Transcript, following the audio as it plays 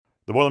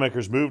The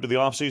Boilermakers moved to the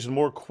offseason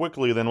more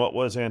quickly than what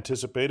was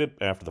anticipated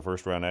after the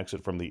first-round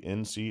exit from the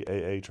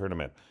NCAA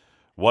Tournament.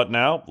 What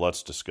now?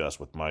 Let's discuss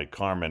with Mike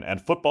Carmen.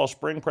 And football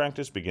spring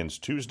practice begins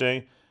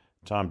Tuesday.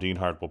 Tom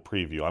Dienhart will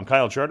preview. I'm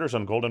Kyle Charters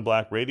on Gold and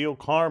Black Radio.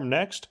 Carm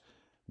next.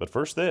 But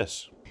first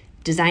this.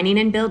 Designing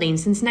and building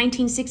since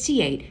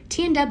 1968,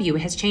 T&W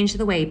has changed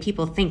the way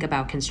people think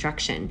about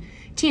construction.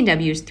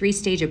 T&W's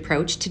three-stage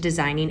approach to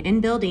designing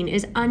and building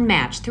is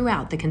unmatched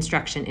throughout the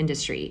construction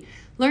industry.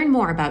 Learn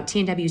more about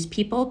T&W's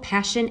people,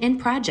 passion, and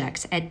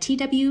projects at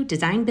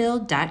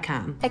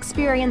twdesignbuild.com.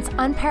 Experience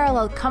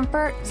unparalleled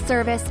comfort,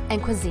 service,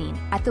 and cuisine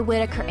at the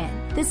Whitaker Inn.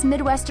 This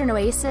Midwestern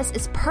oasis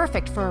is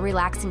perfect for a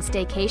relaxing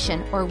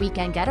staycation or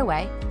weekend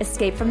getaway.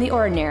 Escape from the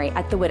ordinary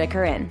at the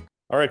Whitaker Inn.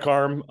 All right,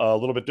 Carm, a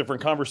little bit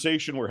different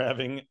conversation we're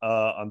having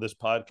on this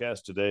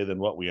podcast today than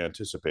what we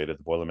anticipated.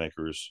 The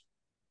Boilermakers,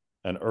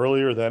 an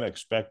earlier than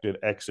expected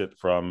exit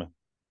from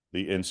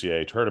the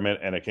NCAA tournament,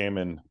 and it came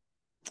in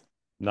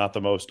not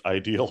the most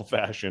ideal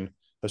fashion,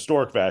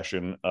 historic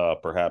fashion,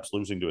 perhaps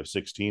losing to a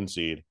 16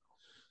 seed.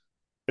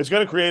 It's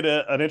going to create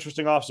an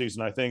interesting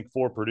offseason, I think,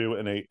 for Purdue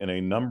in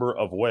a number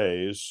of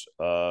ways.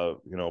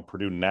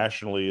 Purdue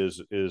nationally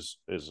is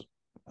a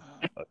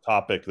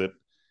topic that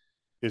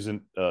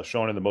isn't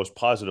shown in the most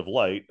positive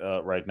light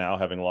right now,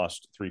 having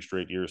lost 3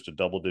 straight years to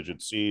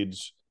double-digit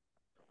seeds.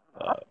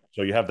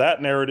 So you have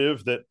that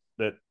narrative that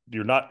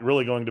you're not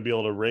really going to be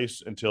able to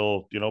race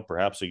until,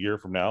 perhaps a year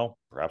from now,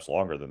 perhaps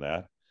longer than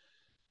that.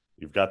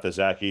 You've got the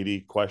Zach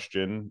Edey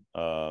question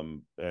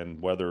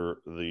and whether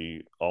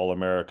the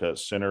All-America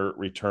center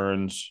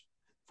returns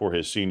for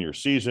his senior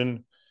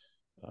season.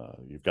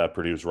 You've got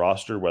Purdue's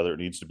roster, whether it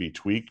needs to be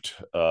tweaked.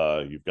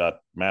 You've got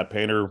Matt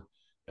Painter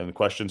and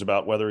questions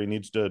about whether he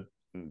needs to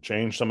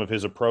change some of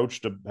his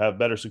approach to have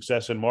better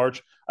success in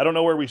March. I don't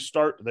know where we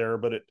start there,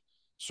 but it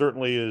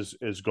certainly is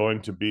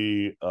going to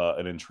be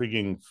an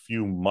intriguing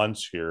few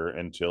months here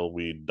until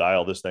we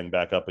dial this thing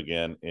back up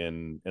again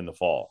in the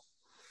fall.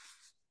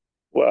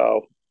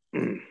 Well,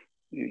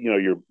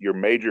 your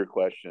major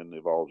question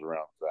evolves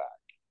around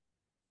Zach.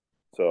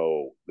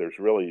 So there's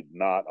really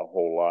not a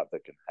whole lot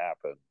that can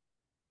happen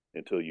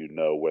until you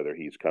know whether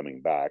he's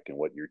coming back and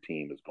what your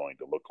team is going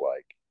to look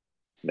like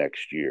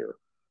next year.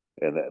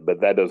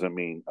 But that doesn't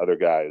mean other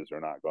guys are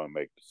not going to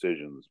make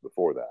decisions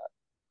before that.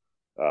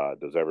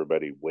 Does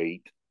everybody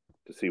wait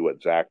to see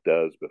what Zach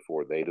does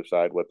before they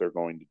decide what they're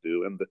going to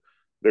do? And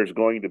there's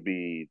going to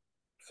be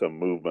some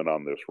movement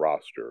on this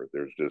roster.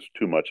 There's just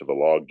too much of a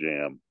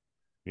logjam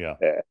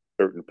at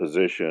certain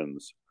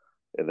positions.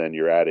 And then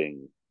you're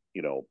adding,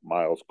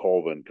 Miles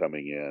Colvin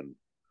coming in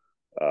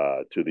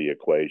to the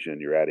equation.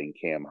 You're adding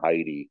Cam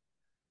Heide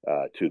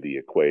to the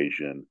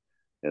equation.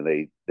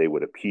 And they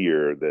would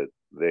appear that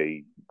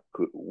they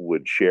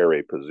would share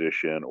a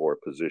position or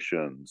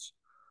positions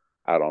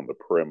out on the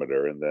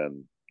perimeter. And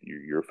then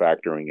you're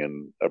factoring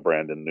in a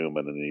Brandon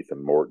Newman and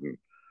Ethan Morton.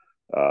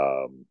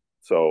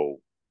 So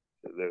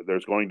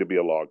there's going to be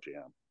a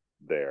logjam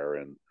there,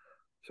 and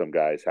some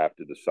guys have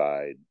to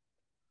decide,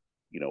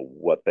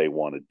 what they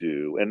want to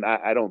do. And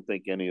I don't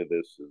think any of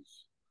this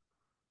is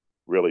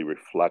really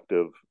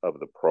reflective of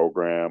the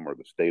program or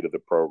the state of the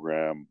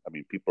program. I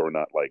mean, people are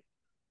not like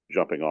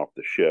jumping off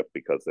the ship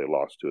because they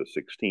lost to a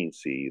 16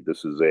 seed.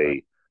 This is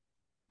a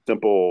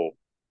simple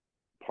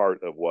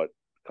part of what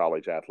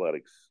college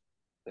athletics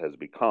has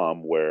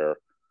become, where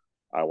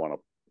I want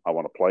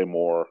to play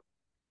more.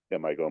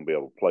 Am I going to be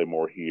able to play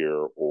more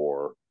here,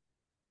 or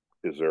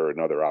is there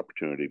another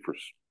opportunity for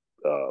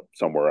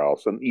somewhere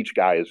else? And each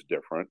guy is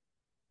different.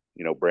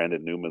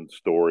 Brandon Newman's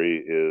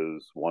story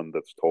is one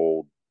that's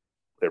told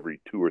every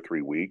 2 or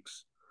 3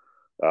 weeks,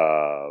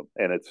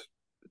 and it's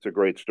a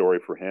great story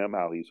for him,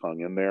 how he's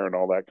hung in there and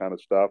all that kind of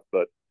stuff.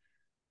 But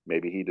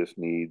maybe he just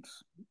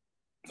needs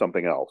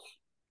something else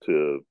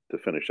to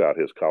finish out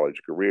his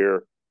college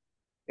career,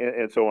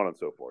 and so on and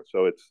so forth.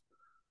 So it's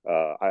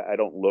I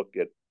don't look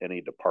at any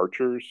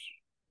departures,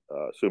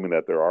 assuming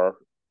that there are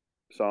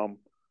some,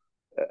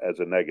 as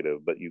a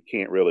negative, but you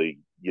can't really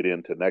get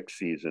into next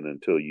season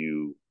until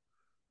you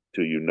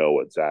know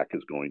what Zach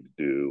is going to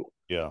do.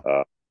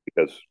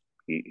 Because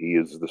he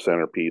is the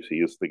centerpiece, he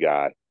is the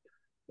guy,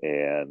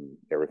 and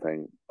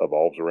everything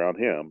evolves around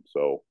him.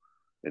 So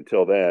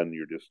until then,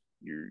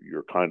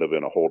 you're kind of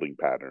in a holding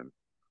pattern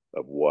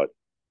of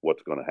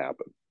what's going to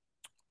happen.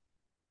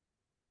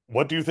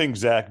 What do you think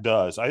Zach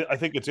does? I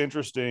think it's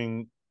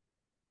interesting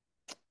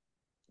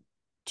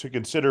to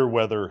consider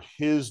whether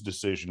his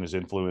decision is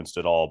influenced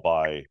at all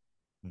by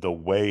the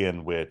way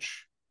in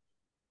which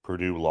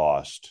Purdue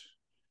lost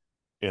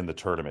in the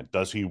tournament.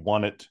 Does he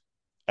want it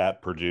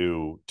at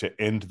Purdue to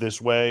end this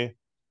way?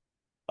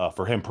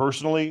 For him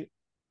personally,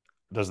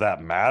 does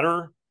that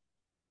matter?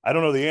 I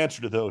don't know the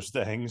answer to those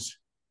things,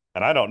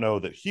 and I don't know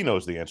that he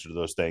knows the answer to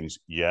those things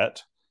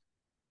yet.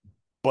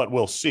 But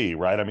we'll see,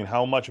 right? I mean,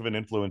 how much of an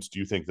influence do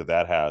you think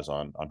that has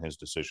on his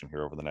decision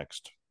here over the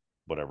next,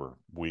 whatever,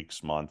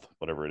 weeks, month,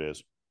 whatever it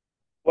is?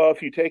 Well,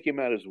 if you take him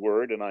at his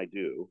word, and I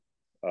do,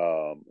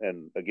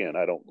 and again,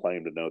 I don't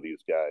claim to know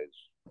these guys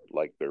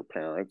like their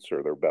parents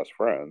or their best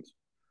friends,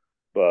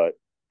 But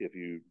if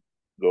you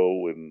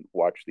go and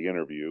watch the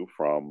interview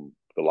from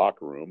the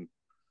locker room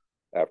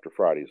after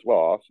Friday's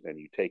loss, and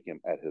you take him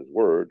at his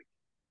word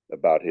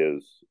about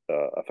his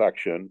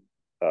affection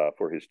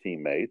for his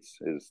teammates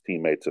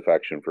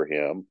affection for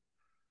him,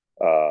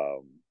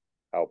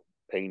 how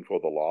painful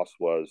the loss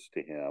was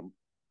to him,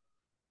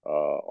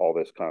 all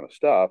this kind of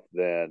stuff,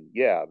 then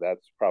yeah,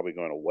 that's probably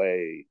going to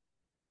weigh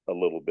a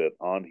little bit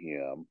on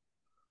him.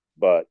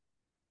 But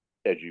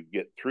as you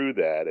get through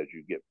that, as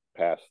you get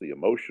past the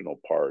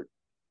emotional part,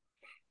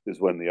 is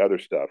when the other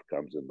stuff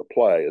comes into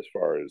play as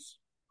far as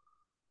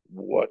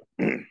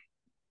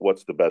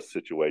what's the best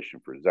situation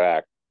for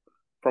Zach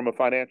from a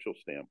financial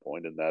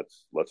standpoint. And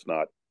let's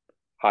not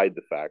hide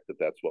the fact that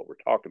that's what we're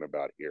talking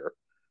about here,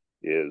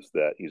 is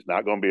that he's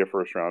not going to be a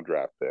first round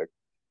draft pick.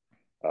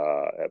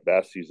 At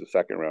best, he's a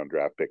second round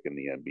draft pick in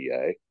the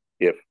NBA,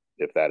 if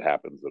that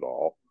happens at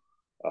all.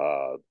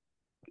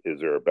 Is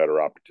there a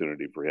better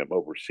opportunity for him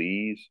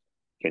overseas?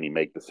 Can he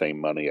make the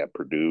same money at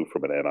Purdue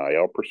from an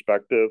NIL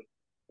perspective?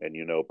 And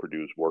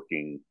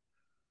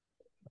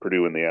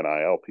Purdue and the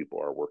NIL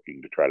people are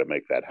working to try to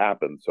make that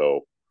happen.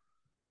 So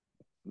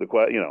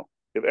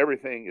if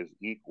everything is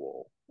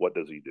equal, what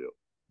does he do?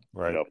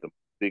 Right. If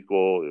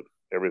if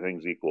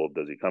everything's equal,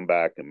 does he come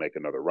back and make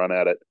another run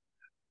at it?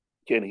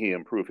 Can he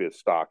improve his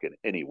stock in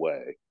any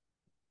way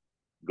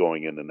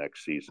going into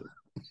next season?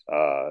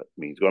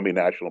 He's going to be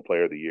National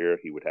Player of the Year.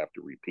 He would have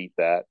to repeat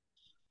that.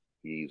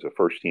 He's a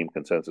first-team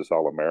consensus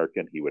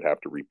All-American. He would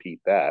have to repeat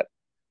that.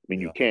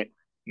 You can't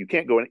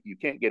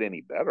get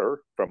any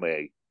better from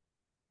a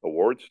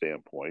award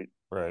standpoint.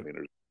 Right.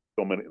 There's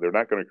so many. They're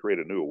not going to create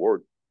a new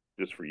award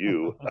just for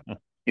you,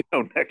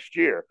 next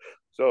year.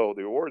 So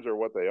the awards are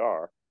what they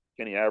are.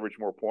 Can he average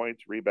more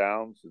points,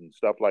 rebounds, and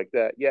stuff like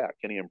that? Yeah.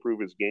 Can he improve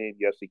his game?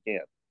 Yes, he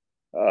can.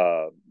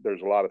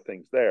 There's a lot of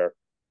things there.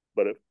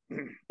 But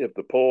if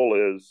the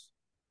poll is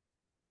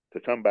to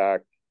come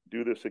back,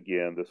 do this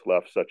again, this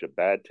left such a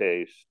bad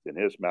taste in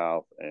his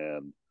mouth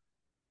and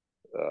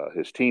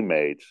his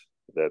teammates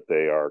that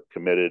they are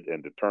committed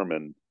and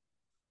determined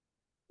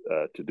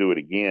to do it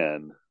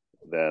again,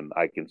 then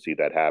I can see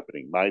that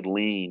happening. My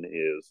lean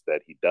is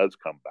that he does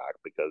come back,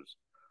 because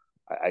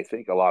I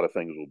think a lot of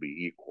things will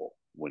be equal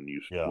when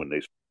they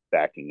start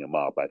backing him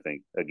up. I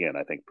think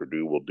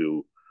Purdue will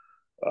do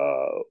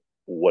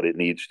what it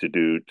needs to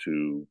do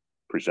to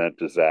present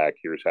to Zach.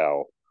 Here's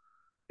how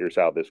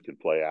this can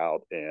play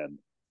out. And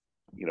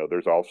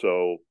there's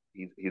also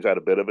he's at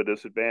a bit of a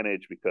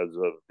disadvantage because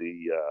of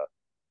the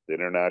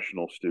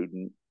international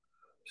student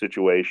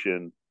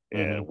situation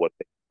and what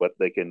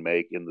they can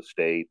make in the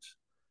States.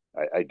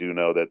 I do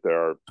know that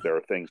there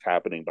are things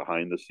happening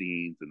behind the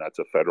scenes, and that's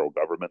a federal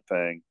government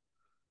thing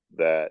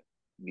that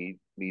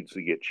needs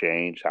to get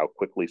changed. How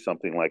quickly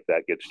something like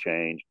that gets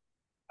changed,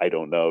 I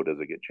don't know.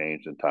 Does it get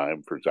changed in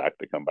time for Zach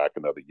to come back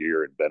another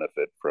year and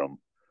benefit from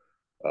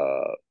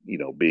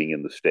being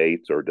in the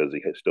States, or does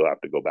he still have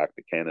to go back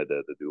to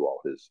Canada to do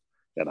all his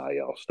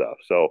NIL stuff?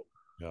 So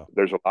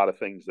there's a lot of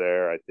things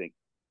there. I think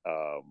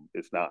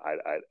it's not.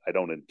 I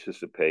don't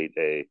anticipate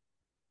a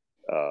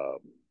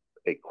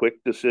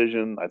quick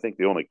decision. I think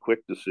the only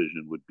quick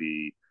decision would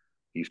be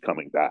he's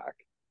coming back.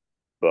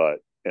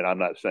 And I'm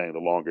not saying the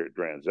longer it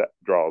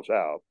draws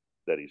out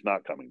that he's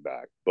not coming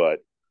back, but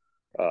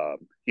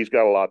he's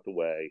got a lot to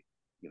weigh.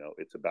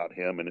 It's about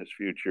him and his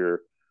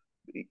future,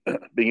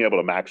 being able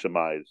to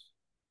maximize,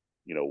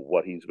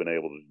 what he's been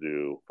able to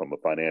do from a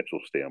financial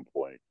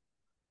standpoint.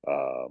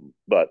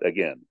 But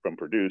again, from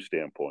Purdue's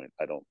standpoint,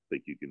 I don't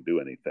think you can do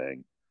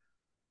anything.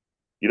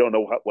 You don't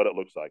know what it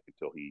looks like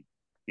until he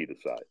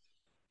decides.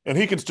 And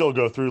he can still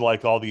go through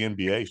like all the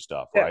NBA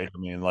stuff, right?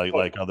 Yeah.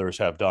 Like others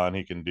have done.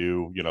 He can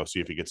do, see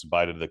if he gets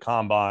invited to the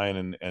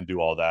combine and do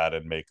all that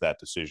and make that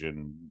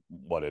decision,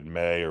 in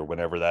May or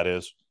whenever that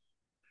is.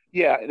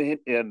 Yeah,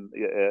 and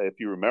if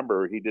you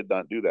remember, he did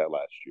not do that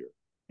last year.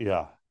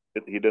 Yeah,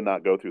 he did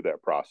not go through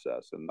that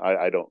process, and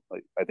I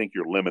think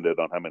you're limited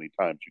on how many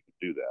times you can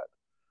do that.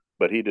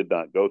 But he did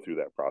not go through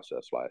that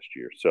process last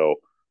year, so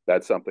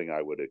that's something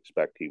I would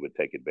expect he would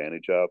take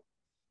advantage of.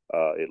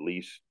 At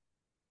least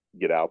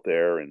get out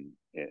there and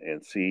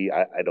see.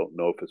 I don't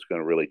know if it's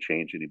going to really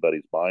change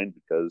anybody's mind,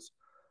 because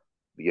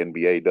the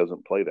NBA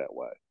doesn't play that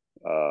way.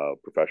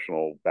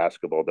 Professional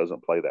basketball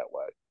doesn't play that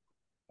way.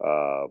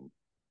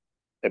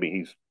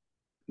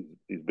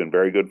 He's been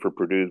very good for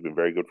Purdue. He's been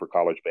very good for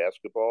college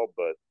basketball,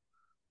 but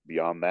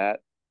beyond that,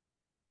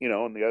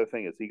 and the other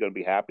thing is, he going to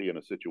be happy in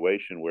a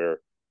situation where,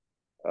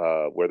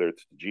 whether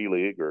it's the G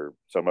League or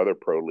some other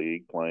pro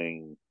league,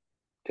 playing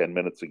 10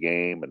 minutes a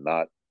game and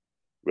not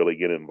really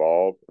get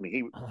involved.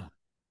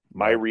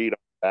 My read on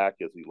back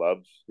is he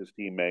loves his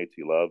teammates.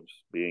 He loves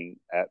being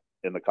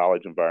in the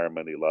college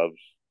environment. He loves,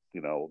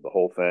 the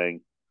whole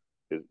thing.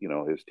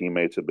 His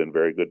teammates have been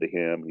very good to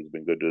him. He's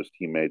been good to his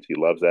teammates. He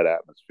loves that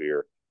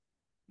atmosphere.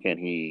 Would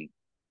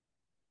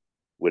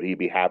he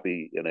be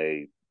happy in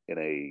a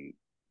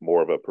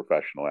more of a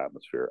professional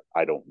atmosphere?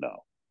 I don't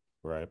know.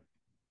 Right.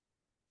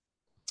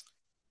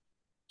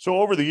 So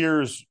over the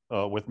years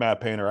with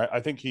Matt Painter, I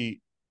think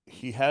he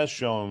he has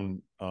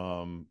shown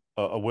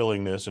a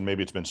willingness, and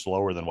maybe it's been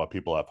slower than what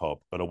people have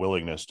hoped, but a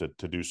willingness to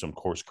do some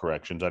course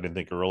corrections. I didn't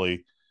think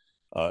early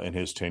in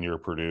his tenure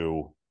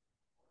Purdue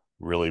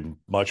really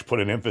much put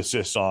an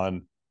emphasis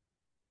on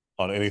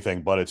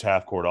anything but its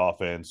half court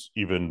offense,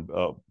 even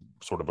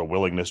sort of a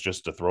willingness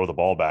just to throw the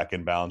ball back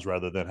inbounds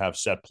rather than have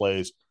set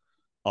plays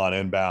on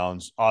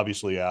inbounds.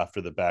 Obviously,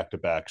 after the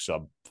back-to-back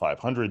sub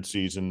 500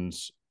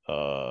 seasons,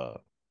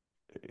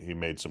 he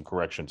made some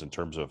corrections in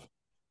terms of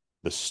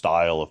the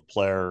style of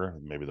player,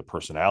 maybe the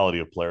personality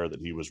of player that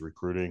he was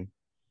recruiting.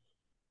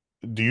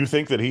 Do you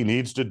think that he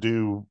needs to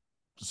do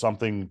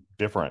something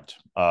different?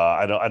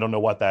 I don't know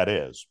what that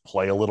is.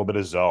 Play a little bit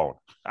of zone.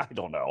 I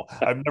don't know.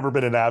 I've never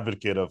been an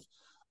advocate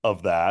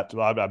of that.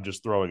 I'm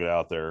just throwing it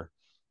out there.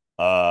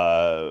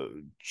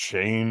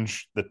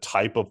 Change the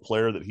type of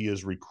player that he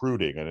is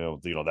recruiting. I know,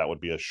 that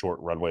would be a short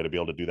runway to be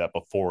able to do that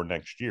before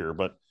next year,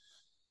 but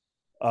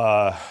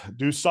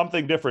do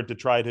something different to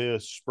try to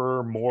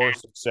spur more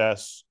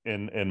success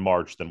in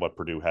March than what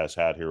Purdue has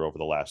had here over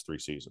the last 3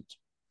 seasons.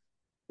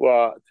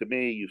 Well, to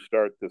me, you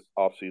start this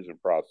offseason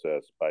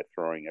process by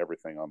throwing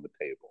everything on the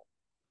table.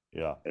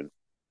 Yeah. And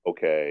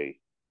okay,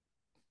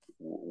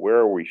 where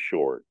are we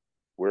short?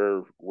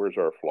 Where's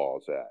our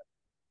flaws at?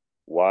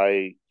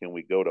 Why can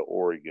we go to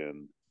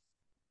Oregon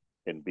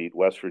and beat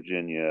West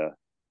Virginia,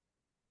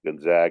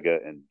 Gonzaga,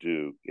 and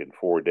Duke in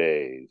 4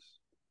 days,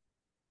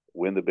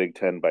 win the Big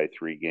Ten by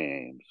 3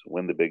 games,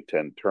 win the Big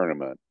Ten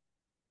tournament,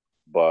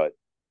 but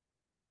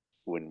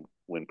when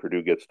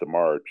Purdue gets to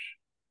March,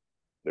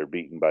 they're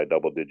beaten by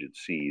double-digit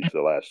seeds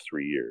the last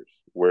 3 years.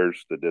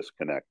 Where's the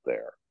disconnect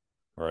there?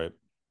 Right.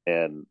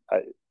 And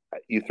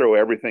you throw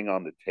everything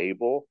on the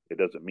table, it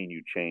doesn't mean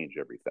you change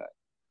everything.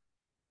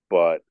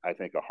 But I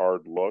think a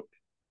hard look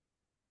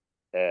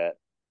at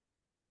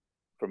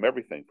from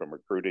everything from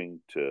recruiting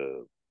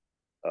to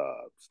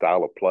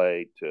style of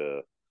play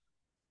to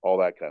all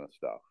that kind of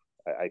stuff.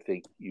 I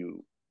think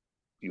you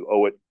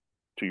owe it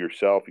to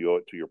yourself, you owe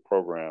it to your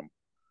program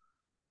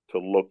to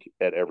look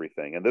at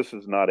everything. And this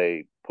is not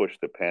a push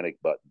the panic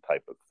button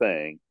type of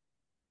thing.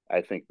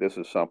 I think this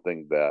is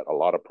something that a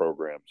lot of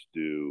programs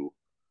do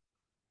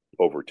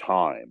over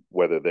time,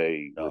 whether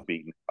they were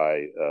beaten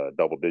by a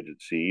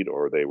double-digit seed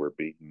or they were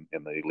beaten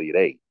in the Elite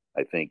Eight.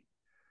 I think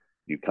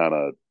you kind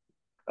of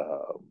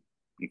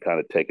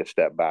take a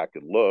step back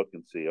and look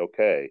and see,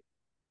 okay,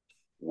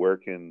 where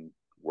can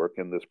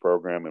this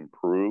program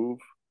improve?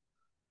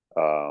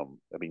 I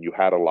mean, you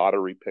had a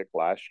lottery pick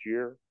last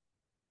year,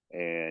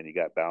 and you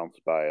got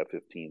bounced by a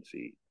 15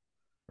 seed.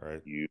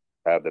 Right. You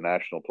have the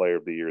National Player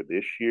of the Year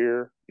this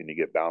year, and you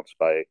get bounced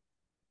by,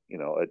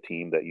 a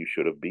team that you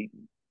should have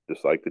beaten,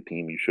 just like the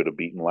team you should have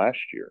beaten last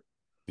year.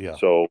 Yeah.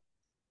 So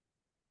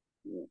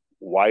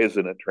why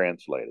isn't it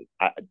translated?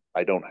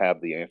 I don't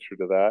have the answer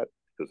to that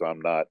because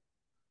I'm not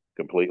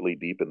completely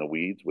deep in the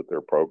weeds with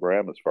their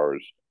program as far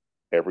as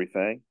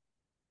everything.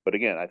 But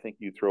again, I think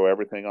you throw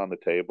everything on the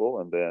table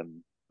and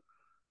then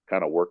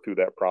kind of work through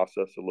that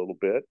process a little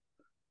bit.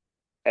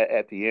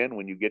 At the end,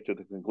 when you get to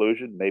the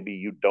conclusion, maybe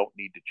you don't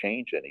need to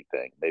change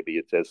anything. Maybe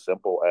it's as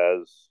simple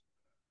as,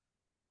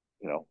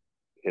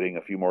 hitting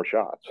a few more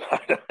shots.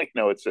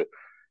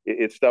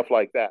 It's stuff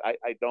like that.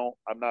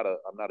 I'm not a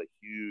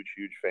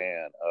huge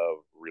fan of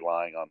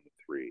relying on the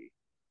three.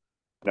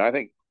 Now, I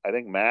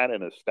think Matt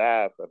and his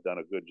staff have done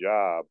a good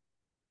job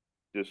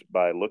just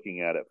by looking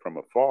at it from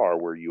afar,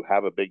 where you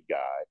have a big guy,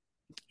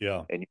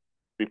 yeah, and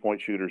 3-point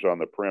shooters on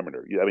the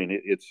perimeter. I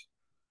mean, it's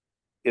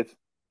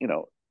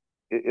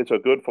a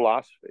good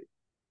philosophy,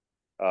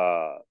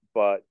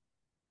 but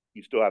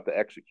you still have to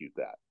execute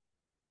that.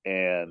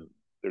 And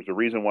there's a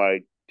reason why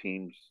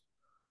teams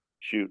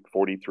shoot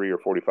 43 or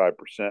 45%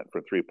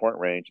 from 3-point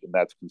range, and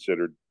that's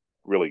considered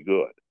really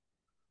good.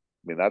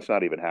 I mean, that's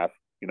not even half.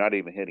 You're not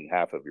even hitting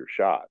half of your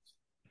shots.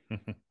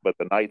 But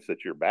the nights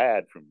that you're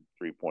bad from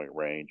 3-point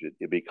range,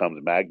 it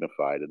becomes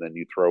magnified, and then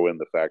you throw in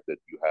the fact that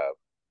you have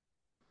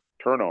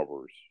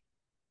turnovers,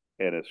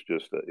 and it's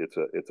just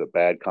it's a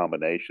bad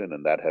combination,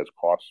 and that has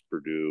cost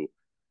Purdue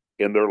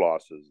in their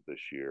losses this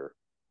year.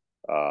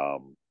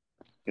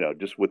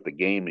 Just with the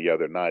game the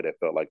other night, I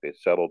felt like they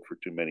settled for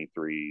too many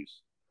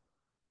threes.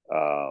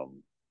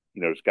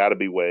 There's got to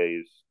be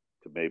ways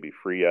to maybe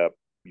free up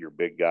your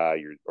big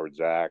guy or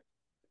Zach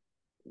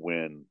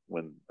when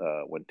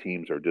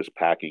teams are just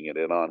packing it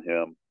in on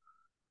him.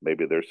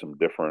 Maybe there's some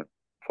different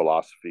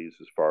philosophies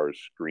as far as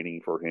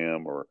screening for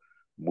him or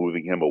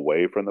moving him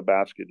away from the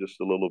basket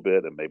just a little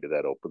bit, and maybe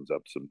that opens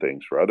up some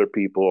things for other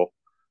people.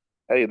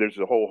 Hey, there's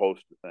a whole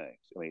host of things.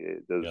 I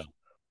mean,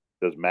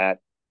 does Matt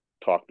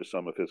talk to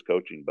some of his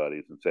coaching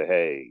buddies and say,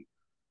 hey,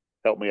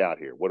 help me out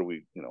here? What do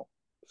we,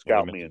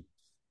 scout me in?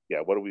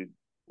 Yeah, what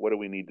do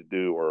we need to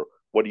do, or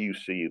what do you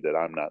see that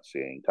I'm not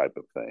seeing, type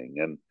of thing?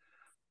 And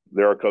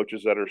there are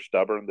coaches that are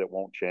stubborn that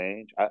won't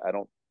change. I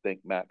don't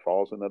think Matt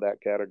falls into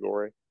that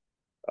category.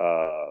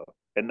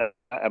 And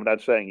I'm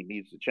not saying he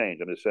needs to change.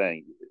 I'm just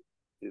saying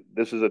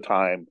this is a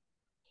time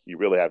you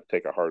really have to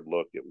take a hard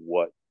look at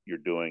what you're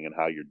doing and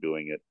how you're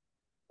doing it,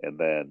 and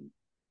then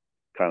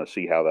kind of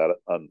see how that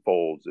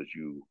unfolds as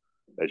you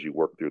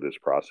work through this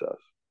process.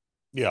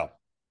 Yeah,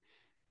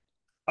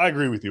 I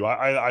agree with you.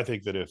 I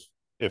think that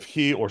if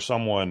he or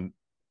someone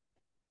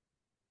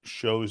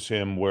shows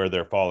him where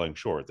they're falling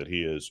short, that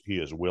he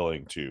is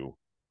willing to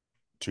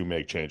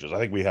make changes. I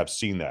think we have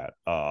seen that.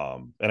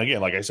 And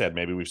again, like I said,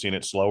 maybe we've seen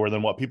it slower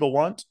than what people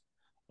want.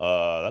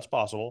 That's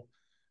possible,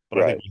 but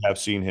I think Right. we have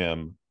seen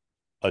him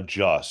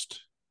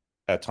adjust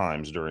at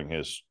times during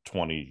his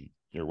 20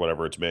 or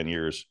whatever it's been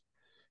years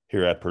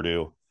here at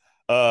Purdue.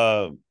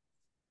 Uh,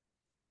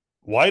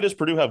 why does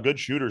Purdue have good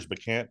shooters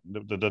but can't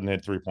that doesn't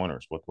hit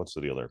 3-pointers? What's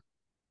the deal there?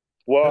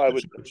 Well, Have I good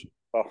would. shooters.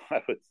 Well,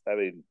 I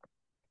mean,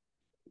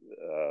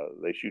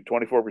 they shoot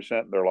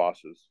 24% in their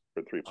losses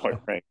for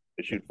 3-point range.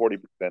 They shoot 40%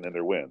 in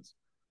their wins.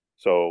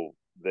 So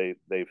they've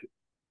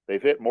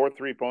hit more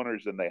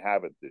 3-pointers than they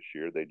haven't this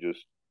year. They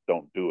just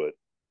don't do it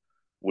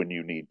when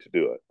you need to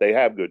do it. They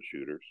have good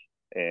shooters,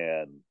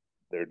 and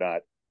they're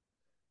not.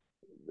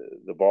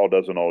 The ball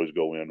doesn't always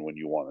go in when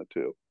you want it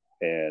to,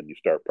 and you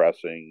start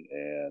pressing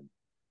and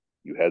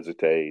you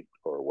hesitate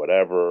or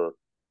whatever.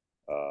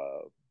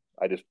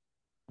 I just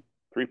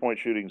 3-point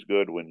shooting's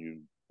good when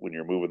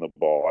you're moving the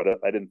ball.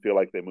 I didn't feel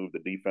like they moved the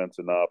defense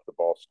enough. The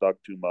ball stuck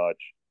too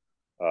much.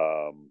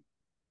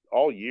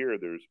 All year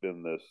there's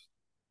been this,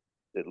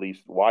 at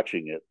least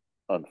watching it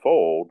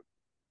unfold,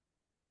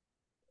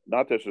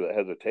 not just a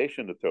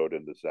hesitation to throw it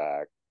into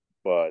Zach,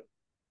 but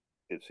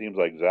it seems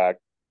like Zach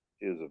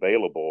is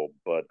available,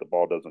 but the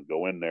ball doesn't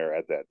go in there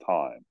at that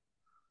time.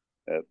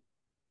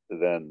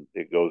 Then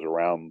it goes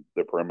around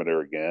the perimeter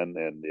again,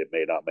 and it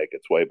may not make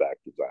its way back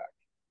to Zach.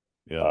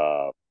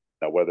 Yeah.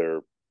 Now,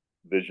 whether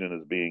vision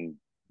is being,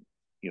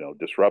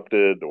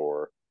 disrupted,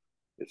 or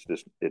it's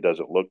just it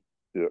doesn't look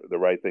the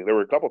right thing. There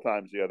were a couple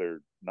times the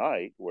other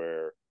night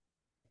where,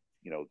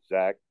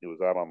 Zach, it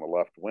was out on the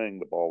left wing,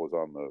 the ball was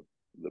on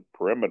the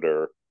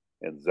perimeter,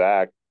 and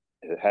Zach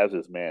has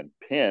his man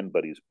pinned,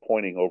 but he's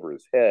pointing over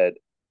his head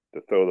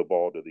to throw the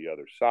ball to the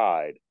other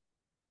side,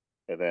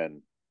 and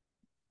then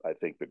I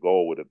think the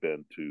goal would have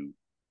been to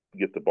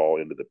get the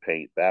ball into the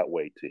paint that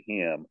way to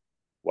him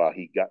while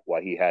he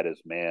had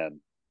his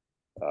man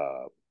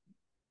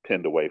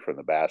pinned away from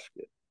the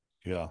basket.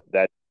 Yeah.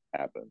 That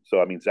happened.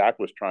 So I mean, Zach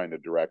was trying to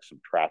direct some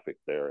traffic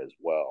there as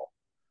well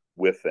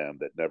with them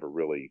that never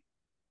really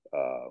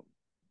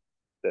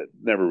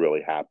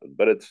happened.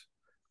 But it's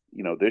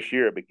this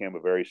year it became a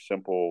very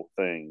simple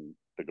thing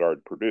to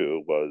guard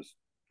Purdue was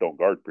don't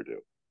guard Purdue.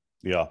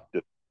 Yeah.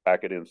 Just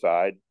back it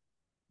inside.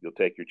 You'll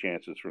take your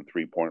chances from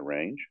 3-point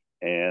range,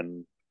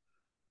 and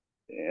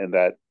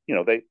that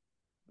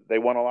they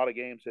won a lot of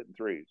games hitting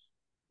threes.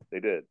 They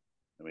did.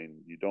 I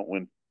mean, you don't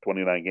win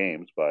 29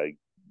 games by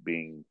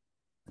being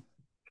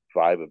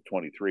 5 of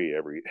 23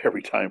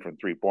 every time from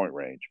 3-point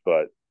range,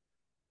 but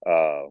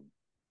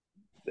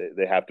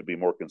they have to be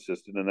more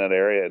consistent in that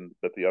area.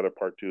 But the other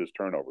part too is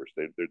turnovers.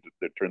 They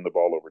turn the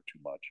ball over too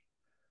much,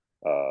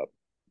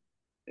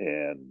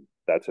 and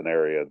that's an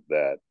area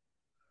that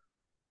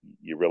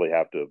you really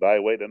have to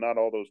evaluate. And not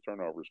all those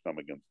turnovers come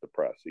against the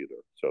press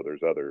either. So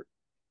there's other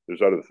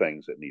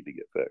things that need to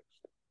get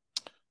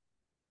fixed.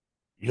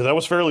 Yeah, that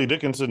was Fairleigh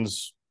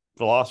Dickinson's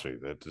philosophy.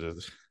 That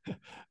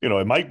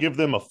it might give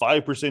them a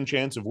 5%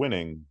 chance of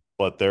winning,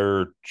 but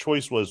their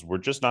choice was we're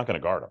just not going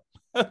to guard them.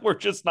 We're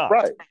just not.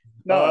 Right.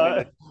 No, I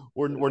mean,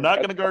 we're not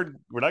going to guard.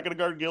 We're not going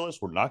to guard Gillis.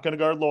 We're not going to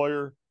guard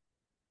Lawyer.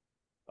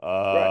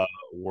 Right.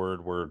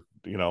 We're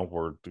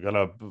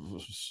gonna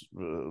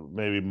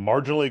maybe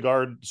marginally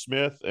guard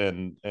Smith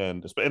and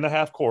in the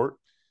half court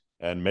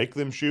and make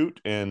them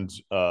shoot. And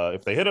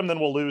if they hit them, then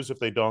we'll lose. If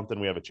they don't, then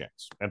we have a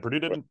chance. And Purdue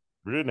didn't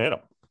hit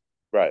them.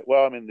 Right.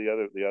 Well, I mean, the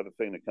other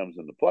thing that comes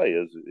into play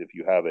is if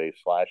you have a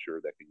slasher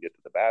that can get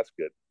to the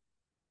basket,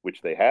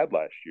 which they had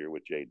last year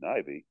with Jaden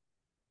Ivey,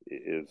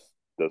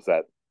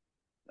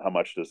 how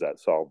much does that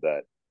solve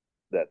that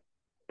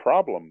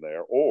problem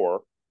there,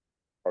 or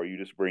are you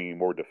just bringing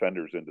more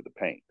defenders into the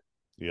paint?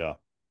 Yeah.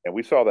 And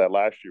we saw that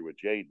last year with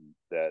Jaden,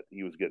 that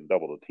he was getting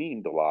double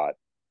teamed a lot,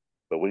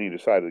 but when he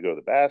decided to go to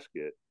the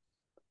basket,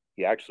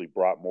 he actually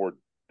brought more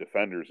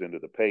defenders into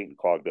the paint and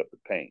clogged up the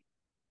paint.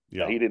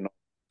 Yeah. Now, he didn't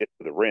get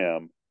to the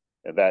rim,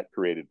 and that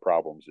created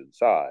problems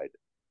inside.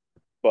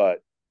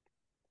 But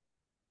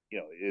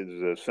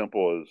is as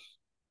simple as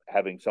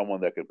having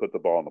someone that can put the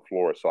ball on the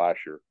floor, a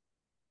slasher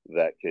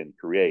that can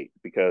create.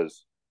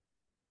 Because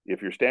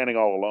if you're standing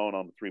all alone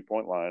on the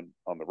 3-point line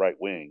on the right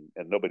wing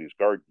and nobody's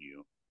guarding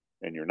you,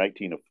 and you're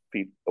 19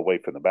 feet away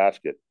from the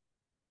basket,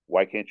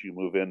 why can't you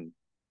move in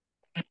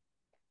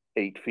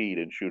 8 feet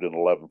and shoot an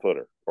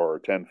 11-footer or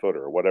a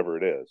 10-footer or whatever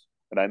it is?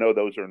 And I know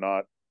those are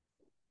not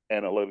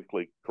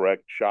analytically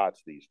correct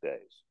shots these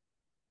days.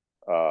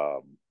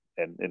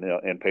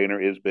 And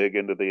Painter is big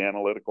into the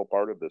analytical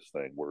part of this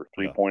thing, where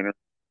 3-pointers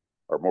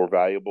are more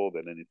valuable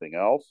than anything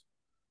else.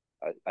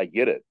 I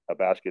get it. A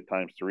basket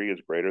times 3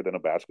 is greater than a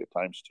basket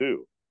times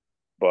 2.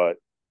 But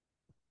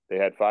they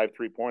had 5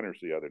 3-pointers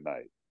the other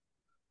night.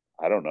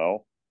 I don't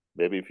know.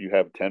 Maybe if you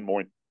have 10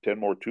 more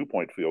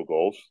 2-point field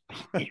goals,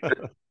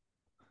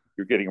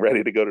 you're getting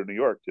ready to go to New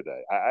York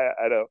today.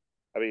 I don't.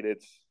 I mean,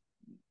 it's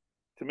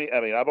to me.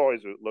 I mean, I've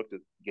always looked at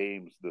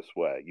games this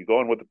way. You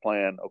go in with the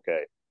plan.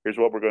 Okay, here's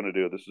what we're going to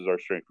do. This is our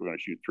strength. We're going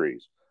to shoot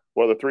threes.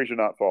 Well, the threes are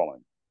not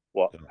falling.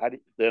 Well,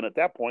 then at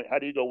that point, how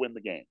do you go win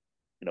the game?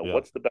 Yeah.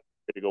 What's the best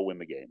way to go win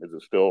the game? Is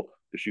it still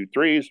to shoot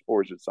threes,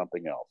 or is it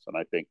something else? And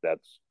I think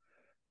that's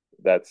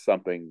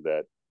something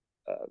that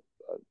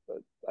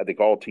I think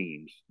all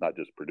teams, not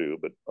just Purdue,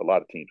 but a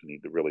lot of teams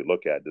need to really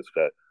look at. Just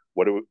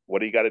what do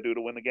you got to do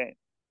to win the game,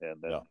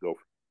 and then go.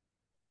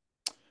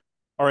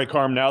 All right,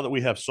 Carm. Now that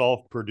we have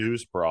solved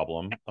Purdue's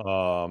problem,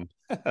 how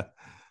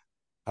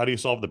do you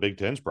solve the Big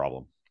Ten's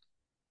problem?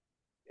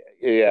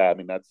 Yeah, I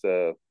mean that's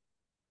a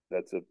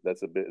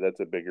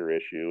bigger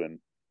issue, and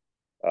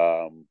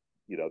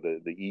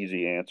the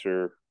easy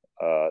answer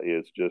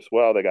is just,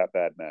 well, they got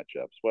bad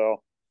matchups.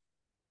 Well,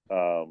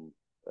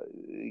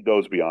 it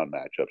goes beyond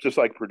matchups, just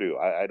like Purdue.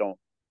 I don't.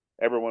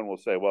 Everyone will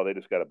say, well, they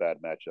just got a bad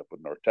matchup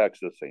with North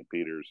Texas, St.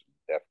 Peter's,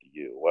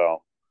 FDU.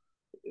 Well,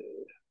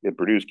 in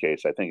Purdue's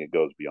case, I think it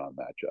goes beyond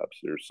matchups.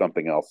 There's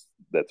something else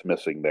that's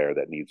missing there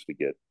that needs to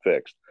get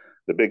fixed.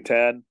 The Big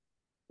Ten,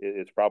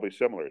 it's probably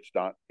similar. It's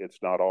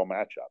not all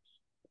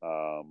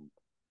matchups.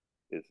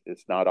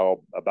 It's not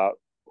all about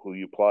who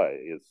you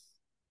play.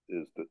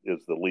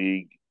 Is the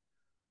league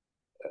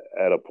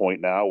at a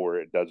point now where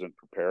it doesn't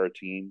prepare a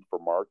team for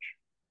March?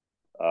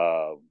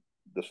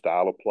 The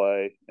style of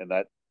play, and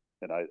I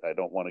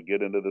don't want to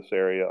get into this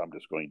area. I'm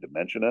just going to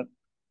mention it.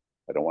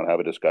 I don't want to have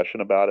a discussion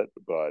about it,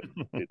 but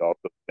it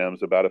also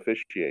stems about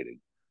officiating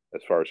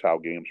as far as how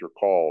games are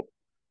called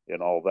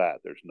and all that.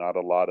 There's not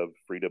a lot of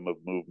freedom of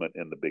movement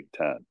in the Big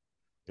Ten.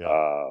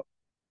 Yeah.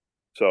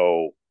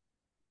 So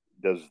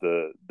does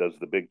the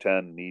Big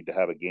Ten need to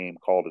have a game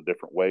called a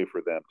different way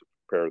for them to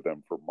prepare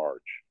them for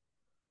March?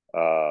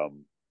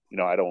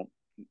 I don't,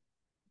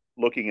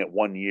 looking at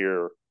 1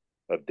 year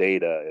of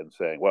data and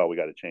saying, well, we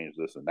got to change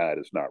this and that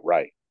is not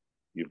right.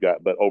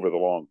 But over the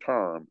long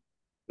term,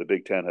 the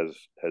Big Ten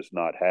has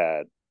not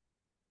had,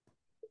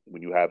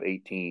 when you have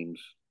 8 teams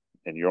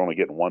and you're only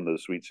getting one to the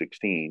Sweet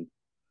 16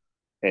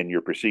 and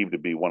you're perceived to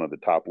be one of the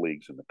top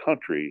leagues in the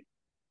country,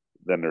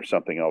 then there's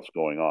something else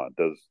going on.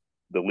 Does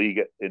the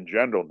league in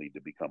general need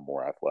to become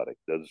more athletic?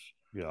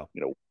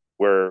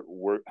 Where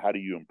how do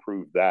you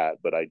improve that?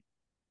 But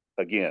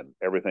again,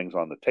 everything's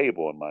on the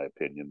table, in my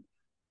opinion,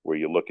 where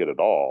you look at it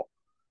all,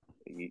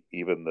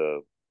 even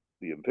the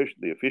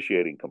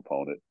officiating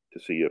component, to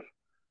see if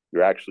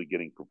you're actually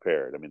getting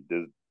prepared. I mean,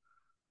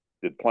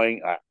 did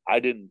playing? I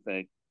didn't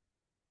think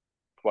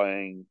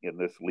playing in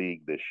this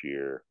league this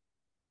year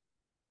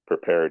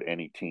prepared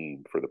any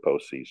team for the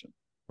postseason.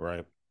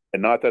 Right.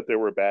 And not that there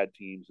were bad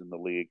teams in the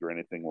league or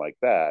anything like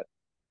that,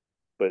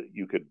 but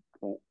you could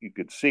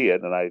see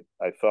it. And I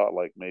thought,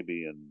 like,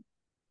 maybe in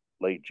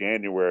late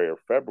January or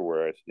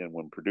February, and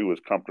when Purdue was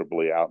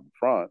comfortably out in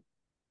front,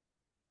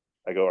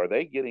 I go, are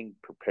they getting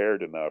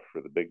prepared enough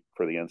for the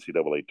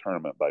NCAA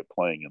tournament by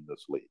playing in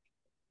this league?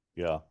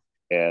 Yeah.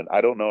 And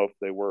I don't know if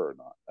they were or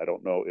not. I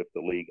don't know if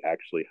the league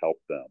actually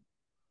helped them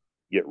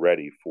get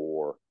ready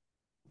for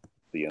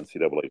the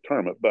NCAA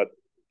tournament. But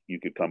you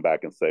could come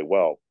back and say,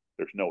 well,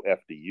 there's no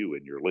FDU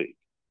in your league.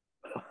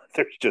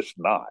 There's just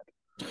not.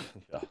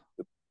 Yeah.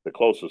 The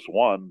closest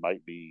one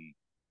might be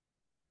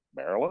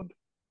Maryland.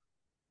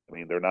 I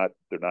mean, they're not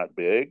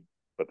big,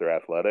 but they're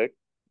athletic,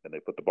 and they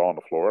put the ball on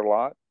the floor a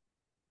lot.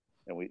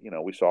 And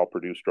we saw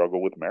Purdue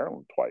struggle with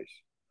Maryland twice.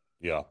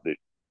 Yeah.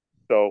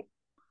 So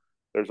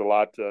there's a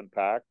lot to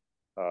unpack.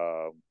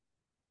 No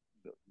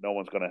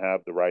one's going to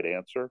have the right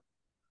answer,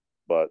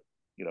 but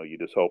you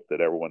just hope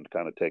that everyone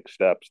kind of takes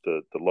steps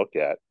to look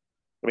at.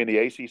 I mean, the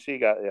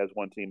ACC has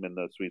one team in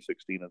the Sweet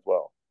 16 as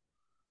well,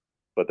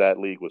 but that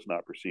league was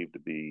not perceived to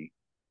be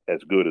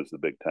as good as the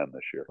Big Ten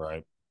this year.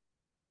 Right.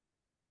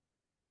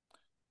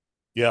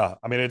 Yeah,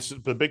 I mean,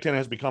 the Big Ten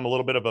has become a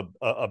little bit of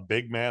a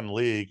big man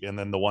league, and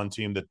then the one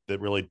team that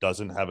really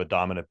doesn't have a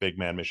dominant big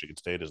man, Michigan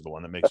State, is the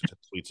one that makes it to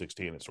the Sweet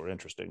 16. It's sort of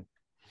interesting.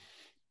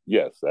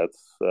 Yes,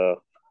 that's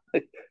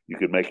you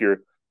could make your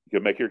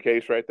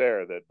case right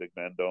there that big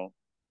men don't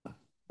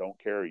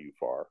carry you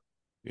far.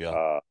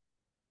 Yeah.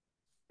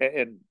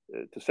 And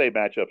to say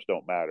matchups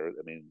don't matter,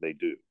 I mean, they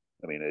do.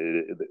 I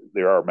mean,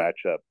 there are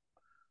matchup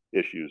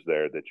issues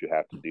there that you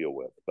have to deal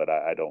with, but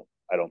I don't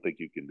think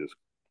you can just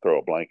throw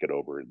a blanket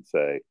over it and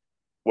say,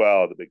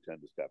 well, the Big Ten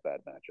just got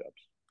bad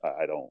matchups.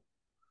 I don't.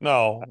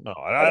 No,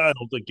 I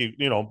don't think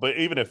but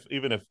even if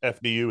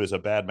FDU is a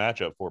bad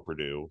matchup for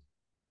Purdue,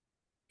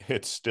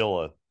 it's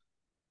still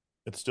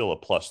a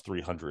plus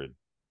 300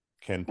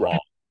 Ken Palm. Right.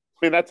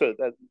 I mean, that's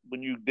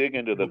when you dig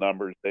into the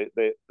numbers,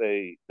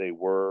 they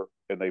were,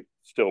 and they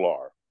still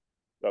are,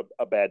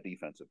 a bad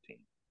defensive team.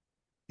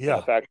 Yeah.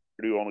 And the fact that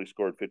Purdue only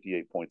scored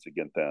 58 points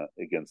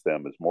against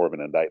them is more of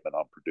an indictment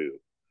on Purdue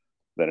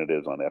than it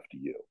is on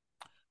FDU.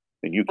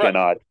 And you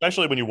cannot,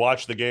 especially when you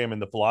watch the game,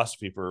 and the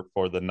philosophy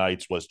for the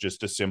Knights was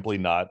just to simply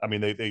not. I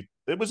mean, it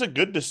was a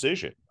good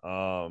decision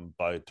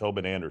by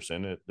Tobin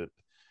Anderson.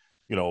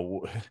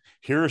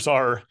 Here's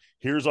our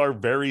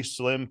very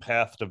slim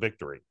path to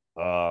victory.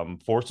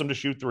 Force them to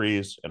shoot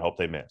threes and hope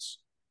they miss.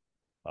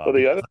 Well,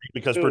 the other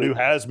because too, Purdue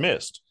has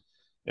missed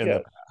in the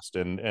yes, past,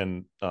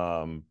 and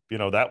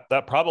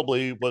that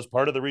probably was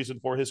part of the reason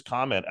for his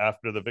comment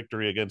after the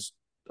victory against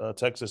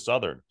Texas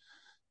Southern.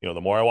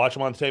 The more I watch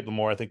him on tape, the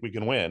more I think we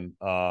can win.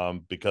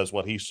 Because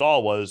what he saw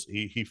was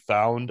he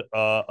found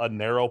a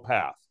narrow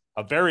path,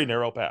 a very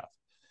narrow path,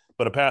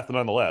 but a path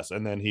nonetheless,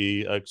 and then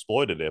he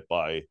exploited it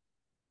by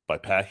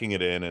packing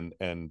it in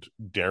and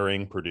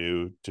daring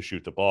Purdue to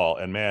shoot the ball.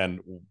 And man,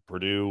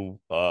 Purdue,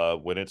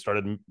 when it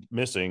started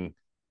missing,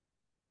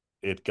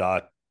 it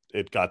got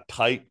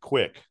tight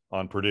quick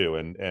on Purdue,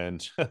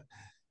 and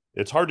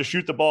it's hard to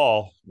shoot the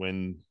ball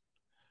when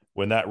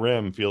that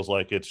rim feels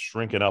like it's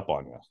shrinking up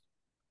on you.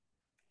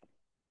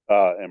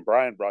 And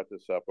Brian brought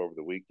this up over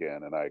the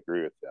weekend, and I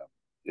agree with him.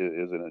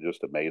 Isn't it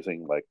just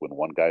amazing? Like when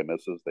one guy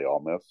misses, they all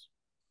miss.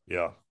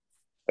 Yeah.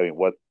 I mean,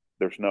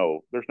 there's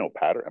no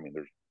pattern. I mean,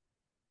 there's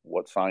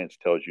what science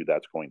tells you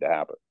that's going to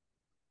happen.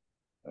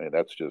 I mean,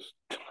 that's just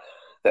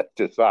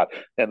odd.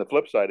 And the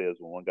flip side is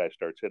when one guy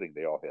starts hitting,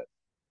 they all hit.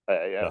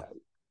 I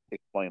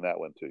explain that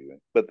one to you.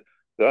 But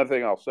the other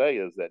thing I'll say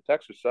is that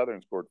Texas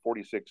Southern scored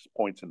 46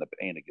 points in the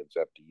paint against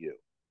FDU.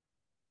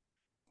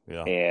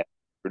 Yeah. And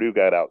Purdue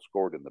got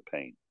outscored in the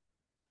paint.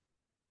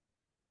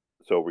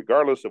 So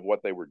regardless of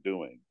what they were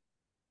doing,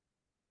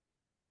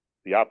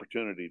 the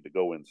opportunity to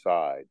go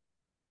inside,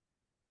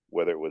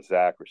 whether it was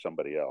Zach or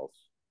somebody else,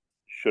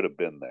 should have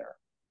been there.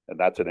 And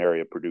that's an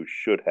area Purdue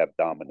should have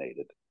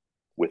dominated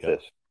with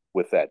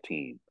that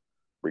team,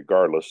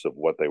 regardless of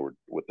what they were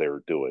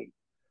doing.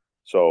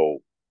 So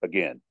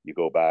again, you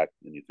go back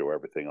and you throw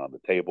everything on the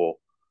table.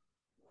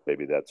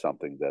 Maybe that's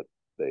something that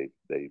they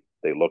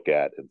look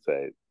at and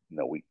say,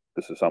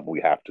 this is something we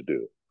have to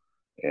do,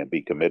 and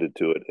be committed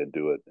to it and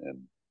do it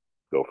and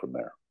go from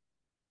there.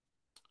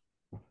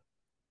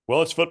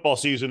 Well, it's football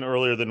season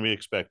earlier than we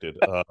expected.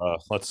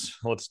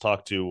 Let's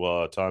talk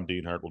to Tom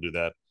Dienhart. We'll do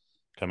that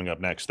coming up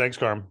next. Thanks,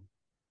 Carm.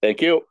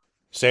 Thank you.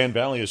 Sand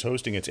Valley is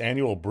hosting its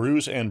annual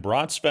Brews and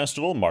Brats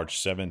Festival, March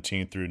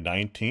 17th through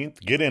 19th.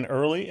 Get in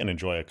early and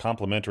enjoy a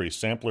complimentary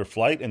sampler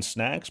flight and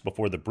snacks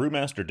before the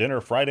Brewmaster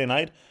Dinner Friday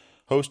night,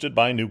 hosted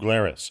by New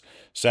Glarus.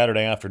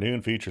 Saturday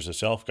afternoon features a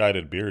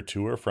self-guided beer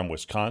tour from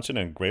Wisconsin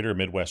and Greater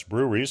Midwest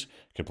breweries,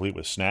 complete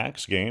with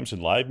snacks, games,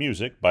 and live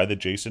music by the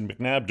Jason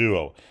McNabb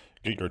Duo.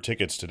 Get your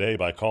tickets today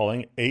by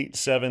calling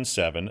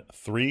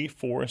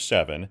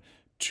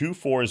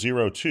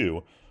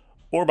 877-347-2402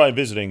 or by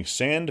visiting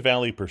Sand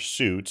Valley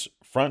Pursuits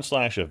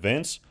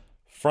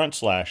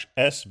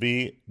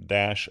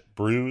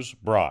 /events/SV-Brews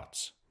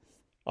Brats.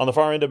 On the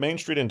far end of Main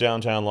Street in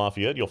downtown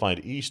Lafayette, you'll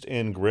find East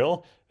End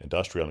Grill,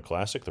 industrial and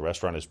classic. The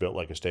restaurant is built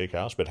like a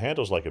steakhouse, but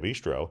handles like a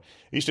bistro.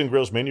 East End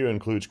Grill's menu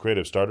includes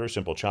creative starters,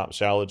 simple chopped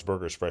salads,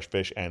 burgers, fresh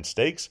fish, and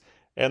steaks,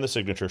 and the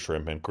signature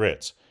shrimp and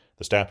grits.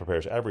 The staff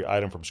prepares every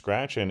item from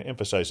scratch and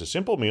emphasizes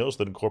simple meals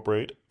that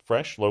incorporate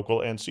fresh,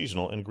 local, and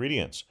seasonal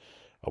ingredients.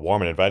 A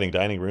warm and inviting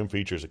dining room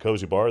features a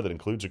cozy bar that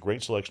includes a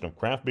great selection of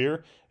craft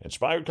beer,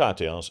 inspired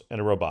cocktails, and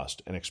a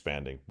robust and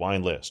expanding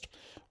wine list.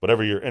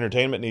 Whatever your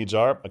entertainment needs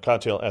are, a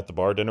cocktail at the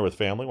bar, dinner with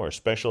family, or a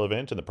special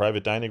event in the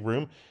private dining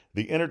room,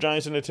 the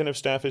energized and attentive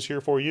staff is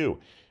here for you.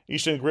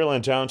 East End Grill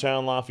in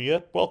downtown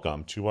Lafayette,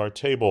 welcome to our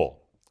table.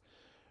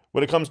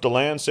 When it comes to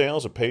land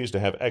sales, it pays to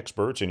have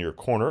experts in your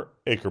corner.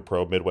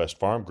 AcrePro Midwest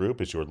Farm Group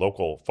is your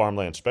local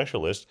farmland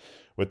specialist.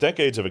 With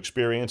decades of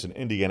experience in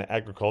Indiana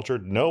agriculture,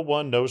 no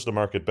one knows the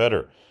market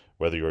better.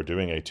 Whether you're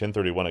doing a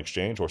 1031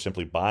 exchange or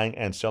simply buying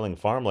and selling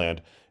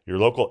farmland, your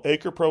local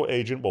AcrePro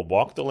agent will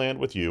walk the land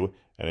with you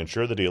and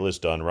ensure the deal is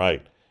done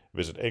right.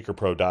 Visit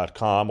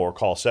acrepro.com or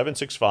call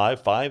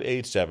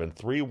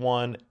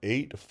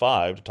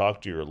 765-587-3185 to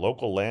talk to your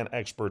local land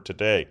expert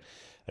today.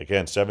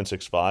 Again,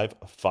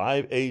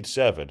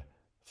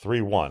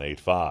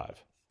 765-587-3185.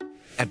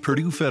 At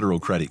Purdue Federal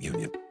Credit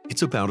Union,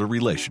 it's about a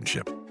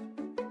relationship.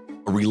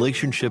 A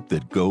relationship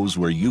that goes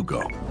where you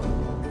go,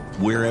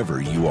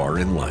 wherever you are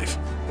in life.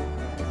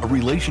 A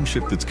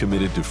relationship that's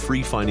committed to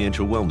free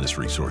financial wellness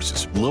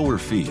resources, lower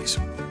fees,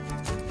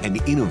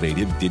 and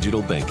innovative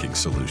digital banking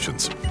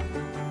solutions.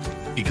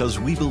 Because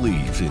we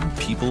believe in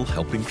people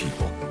helping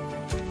people.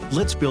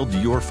 Let's build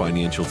your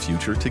financial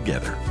future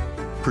together.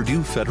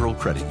 Purdue Federal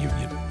Credit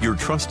Union, your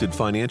trusted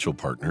financial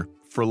partner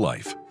for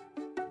life.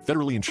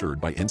 Federally insured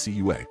by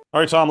NCUA.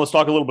 All right, Tom, let's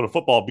talk a little bit of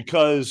football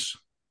because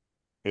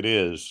it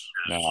is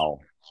now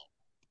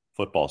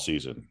football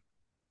season.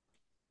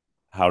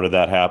 How did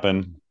that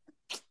happen?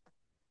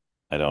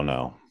 I don't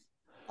know.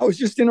 I was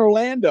just in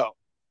Orlando.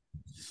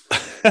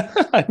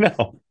 I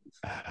know.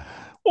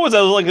 What was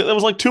that? That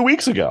was like 2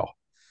 weeks ago.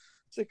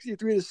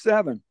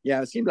 63-7.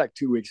 Yeah, it seemed like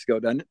 2 weeks ago,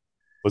 doesn't it?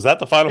 Was that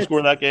the final score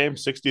of that game?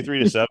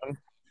 63-7?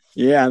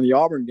 Yeah, and the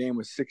Auburn game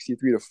was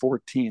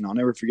 63-14. I'll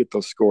never forget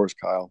those scores,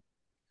 Kyle.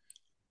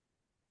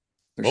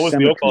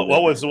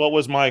 What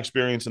was my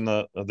experience in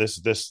this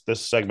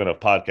segment of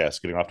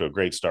podcast getting off to a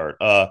great start?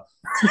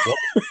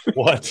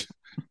 What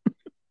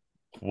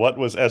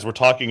was, as we're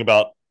talking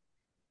about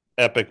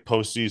epic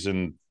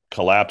postseason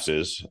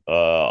collapses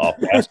off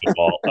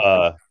basketball?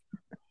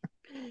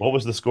 What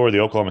was the score of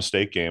the Oklahoma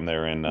State game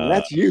there in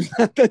That's you.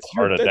 That's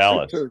heart of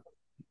Dallas? your turf.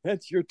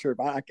 That's your turf.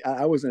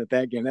 I wasn't at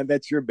that game.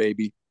 That's your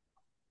baby.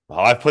 Oh,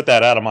 I put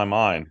that out of my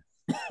mind.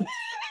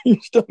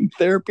 You're still in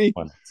therapy?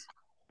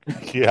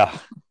 Yeah.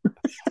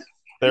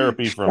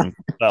 Therapy from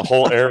that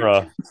whole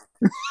era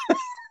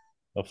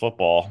of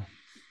football.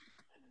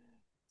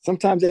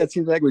 Sometimes that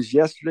seems like it was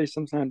yesterday.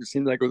 Sometimes it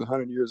seems like it was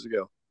 100 years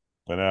ago.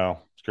 I know.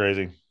 It's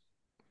crazy.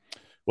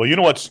 Well, you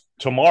know what's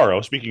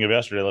tomorrow? Speaking of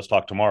yesterday, let's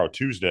talk tomorrow,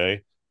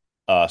 Tuesday.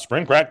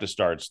 Spring practice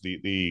starts.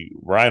 The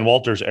Ryan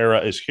Walters era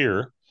is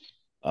here.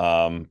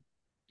 Won't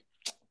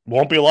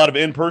be a lot of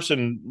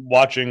in-person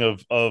watching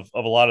of a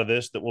lot of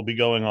this that will be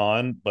going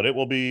on, but it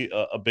will be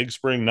a big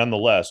spring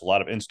nonetheless. A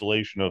lot of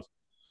installation of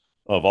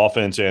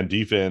offense and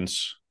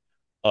defense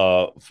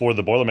for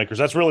the Boilermakers.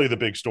 That's really the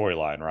big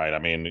storyline, right? I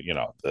mean,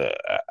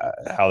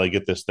 how they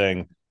get this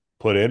thing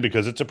put in,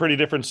 because it's a pretty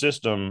different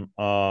system,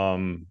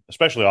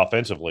 especially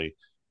offensively,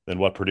 than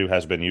what Purdue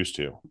has been used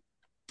to.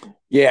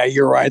 Yeah,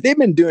 you're right. They've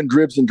been doing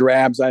dribs and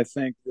drabs, I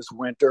think, this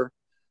winter,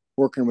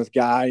 working with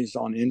guys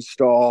on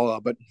install,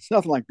 but it's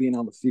nothing like being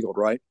on the field,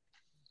 right?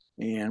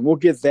 And we'll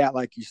get that,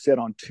 like you said,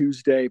 on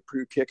Tuesday.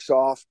 Purdue kicks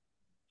off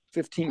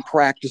 15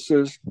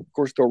 practices. Of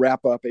course, they'll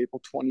wrap up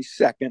April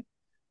 22nd.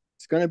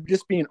 It's going to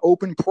just be an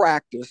open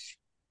practice,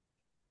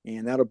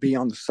 and that'll be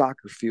on the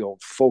soccer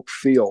field, Folk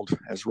Field,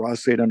 as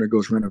Ross State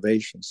undergoes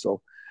renovation.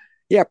 So,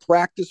 yeah,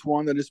 practice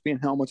one, they'll just be in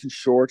helmets and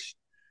shorts.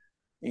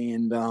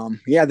 And,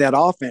 that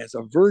offense,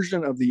 a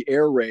version of the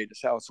air raid is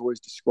how it's always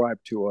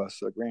described to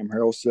us. Graham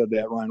Harrell said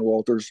that, Ryan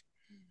Walters.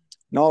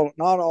 Not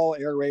all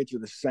air raids are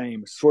the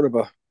same. It's sort of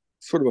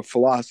a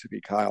philosophy,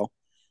 Kyle.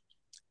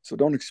 So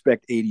don't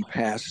expect 80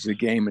 passes a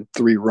game and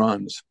 3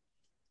 runs.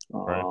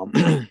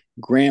 Right.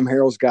 Graham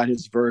Harrell's got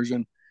his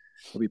version.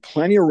 There'll be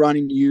plenty of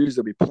running use.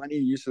 There'll be plenty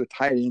of use of the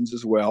tight ends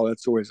as well.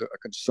 That's always a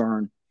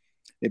concern.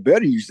 They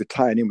better use the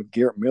tight end with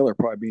Garrett Miller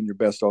probably being your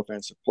best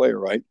offensive player,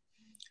 right?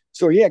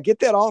 So, yeah, get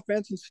that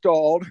offense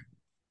installed.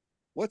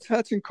 What's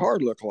Hudson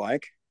Card look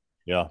like?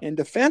 Yeah. And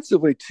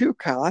defensively, too,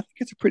 Kyle, I think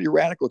it's a pretty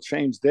radical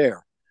change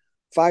there.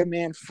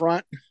 5-man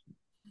front,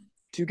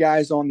 2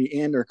 guys on the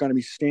end are going to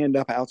be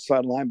stand-up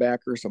outside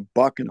linebackers, a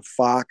buck and a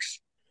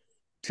fox,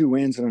 2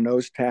 ends and a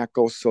nose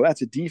tackle. So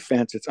that's a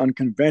defense. It's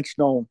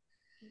unconventional.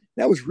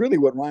 That was really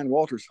what Ryan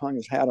Walters hung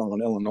his hat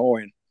on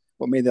Illinois, and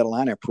what made that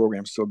lineup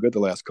program so good the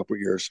last couple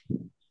of years.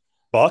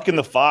 Buck and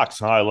the Fox,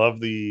 huh? I love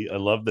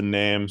the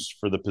names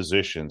for the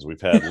positions.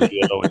 We've had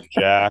Leo and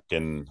Jack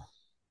and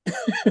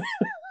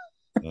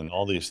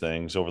all these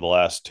things over the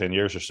last 10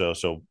 years or so.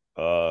 So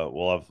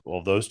we'll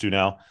have those 2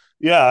 now.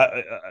 Yeah,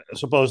 I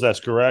suppose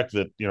that's correct.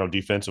 That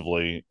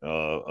defensively,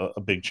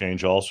 a big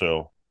change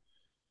also.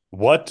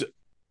 What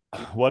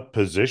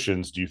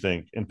positions do you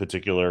think in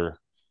particular?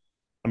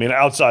 I mean,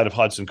 outside of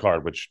Hudson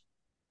Card, which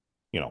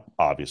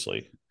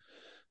obviously.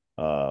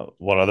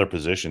 What other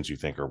positions you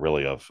think are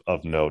really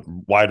of note?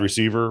 Wide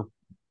receiver,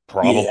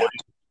 probably. Yeah.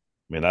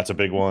 I mean, that's a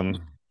big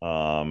one.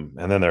 And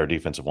then there are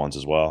defensive ones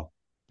as well.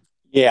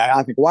 Yeah,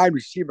 I think wide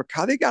receiver,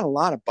 Kyle, they got a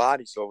lot of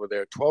bodies over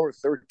there, 12 or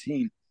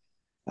 13,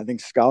 I think,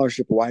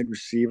 scholarship wide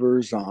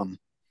receivers.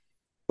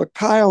 But,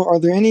 Kyle, are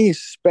there any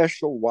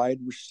special wide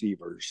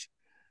receivers?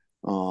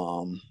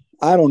 I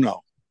don't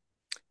know.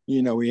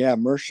 We have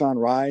Mershawn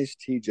Rice,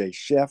 TJ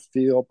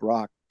Sheffield,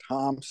 Brock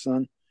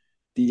Thompson,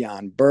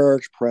 Deion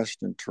Burks,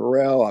 Preston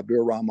Terrell,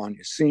 Abdul Rahman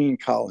Yassin,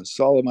 Colin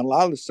Sullivan. A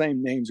lot of the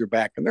same names are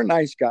back, and they're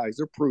nice guys.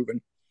 They're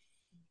proven.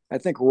 I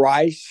think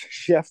Rice,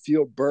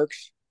 Sheffield,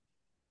 Burks,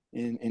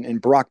 and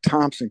Brock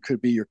Thompson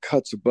could be your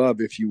cuts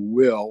above, if you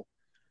will.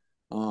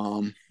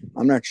 I'm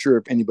not sure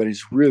if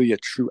anybody's really a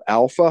true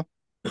alpha.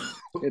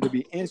 It'll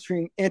be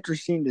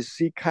interesting to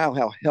see, Kyle,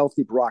 how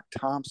healthy Brock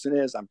Thompson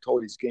is. I'm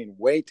told he's gained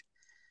weight.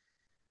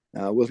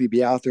 Will he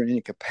be out there in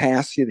any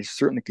capacity? They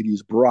certainly could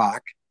use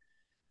Brock.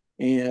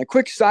 And a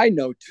quick side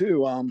note,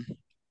 too,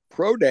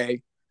 Pro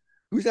Day,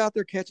 who's out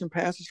there catching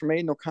passes from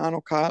Aiden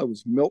O'Connell, Kyle? It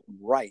was Milton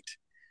Wright.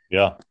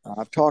 Yeah.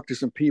 I've talked to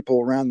some people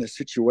around the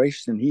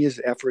situation. He is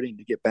efforting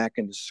to get back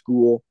into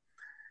school.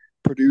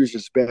 Purdue's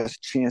his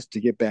best chance to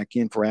get back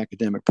in for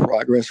academic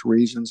progress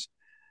reasons.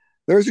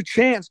 There's a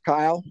chance,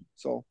 Kyle.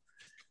 So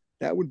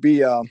that would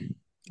be, I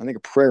think,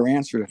 a prayer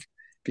answered if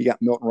you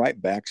got Milton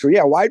Wright back. So,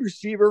 yeah, wide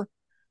receiver.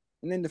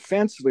 And then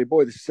defensively,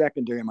 boy, the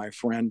secondary, my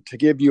friend, to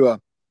give you a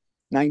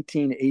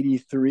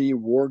 1983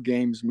 War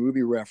Games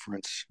movie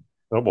reference.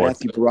 Oh, boy.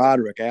 Matthew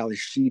Broderick, Ali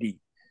Sheedy.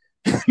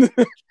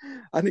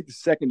 I think the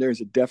secondary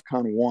is a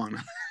DEFCON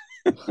 1.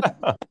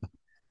 Well,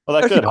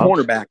 that's especially good,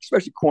 cornerback,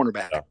 especially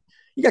cornerback.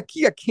 Yeah.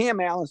 You got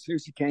Cam Allen,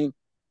 Susie Kane.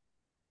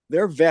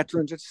 They're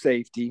veterans at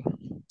safety.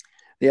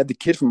 They have the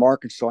kid from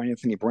Arkansas,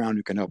 Anthony Brown,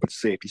 who can help at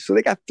safety. So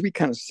they got 3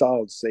 kind of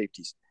solid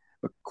safeties.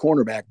 But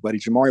cornerback, buddy,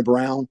 Jamari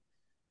Brown,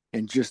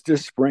 and just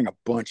this spring, a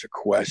bunch of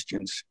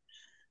questions.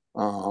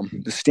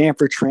 The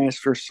Stanford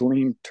transfer,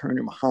 Salim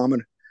Turner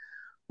Muhammad,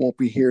 won't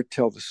be here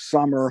till the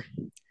summer.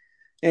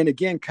 And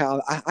again,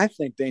 Kyle, I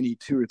think they need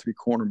 2 or 3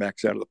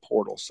 cornerbacks out of the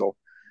portal. So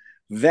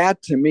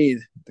that, to me,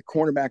 the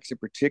cornerbacks in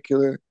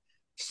particular,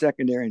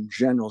 secondary in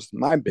general, is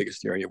my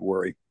biggest area of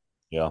worry.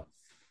 Yeah.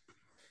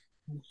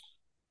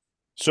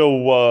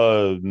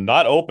 So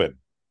not open.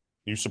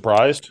 You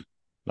surprised?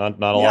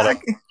 Not a lot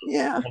of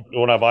Yeah. you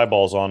don't have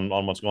eyeballs on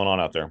what's going on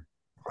out there.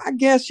 I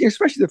guess,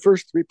 especially the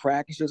first 3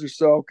 practices or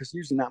so, because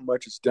usually not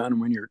much is done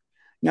when you're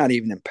not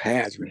even in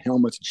pads, you're in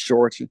helmets and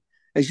shorts. And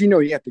as you know,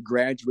 you have to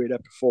graduate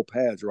up to full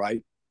pads,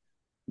 right?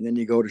 And then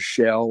you go to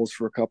shells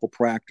for a couple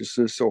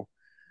practices. So,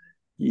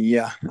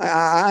 yeah,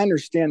 I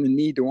understand the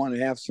need to want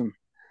to have some.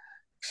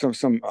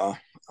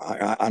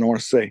 I don't want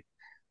to say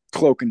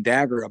cloak and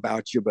dagger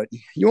about you, but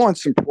you want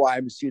some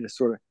privacy to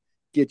sort of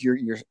get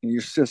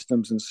your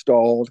systems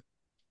installed.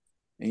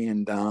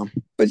 And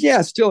but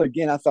yeah, still,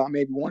 again, I thought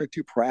maybe 1 or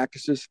 2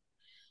 practices.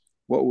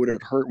 What would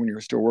it hurt when you were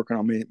still working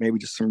on maybe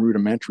just some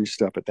rudimentary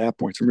stuff at that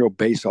point, some real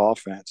base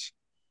offense.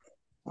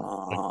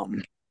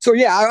 So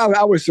yeah,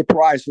 I was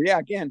surprised. So yeah,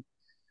 again,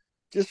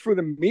 just for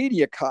the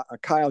media,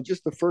 Kyle,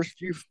 just the first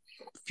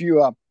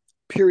few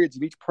periods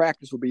of each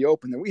practice will be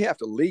open. Then we have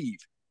to leave.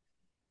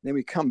 Then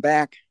we come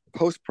back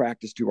post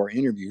practice to our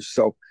interviews.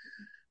 So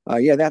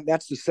yeah,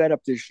 that's the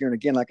setup this year. And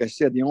again, like I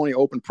said, the only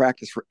open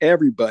practice for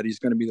everybody is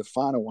going to be the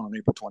final one on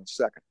April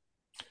 22nd.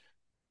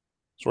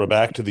 So we're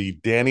back to the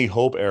Danny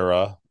Hope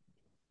era,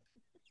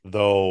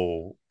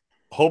 though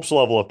Hope's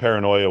level of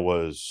paranoia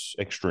was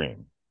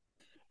extreme.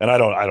 And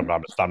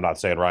I'm not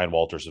saying Ryan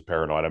Walters is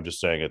paranoid. I'm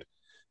just saying it.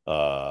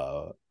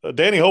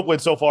 Danny Hope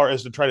went so far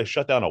as to try to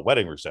shut down a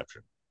wedding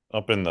reception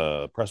up in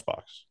the press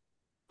box.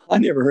 I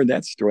never heard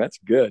that story. That's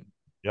good.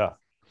 Yeah.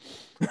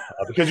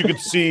 Because you could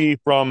see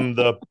from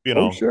the,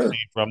 sure. see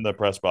from the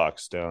press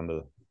box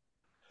down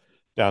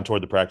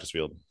toward the practice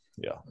field.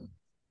 Yeah.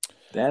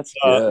 That's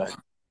good.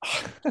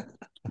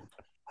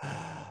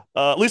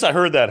 At least I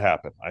heard that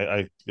happen.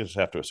 I just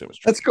have to assume it's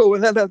true. Let's go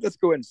with that. Let's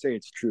go ahead and say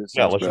it's true.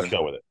 Yeah, let's just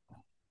go with it.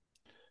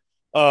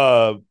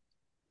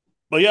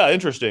 But yeah,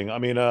 interesting. I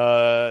mean,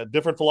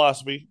 different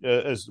philosophy.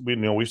 As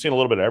we've seen a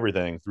little bit of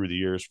everything through the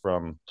years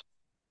from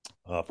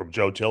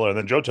Joe Tiller, and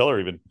then Joe Tiller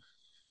even,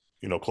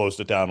 closed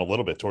it down a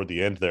little bit toward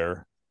the end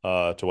there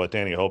to what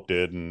Danny Hope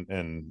did,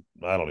 and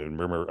I don't even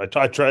remember. I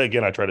try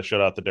to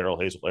shut out the Darrell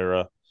Hazel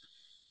era,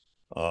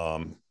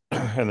 and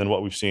then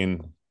what we've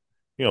seen,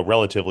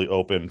 relatively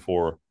open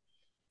for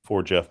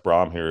Jeff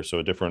Brom here. So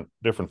a different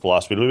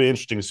philosophy. It'll be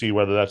interesting to see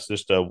whether that's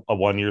just a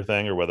 1-year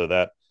thing or whether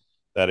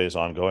that is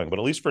ongoing. But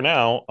at least for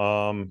now,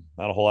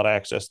 not a whole lot of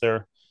access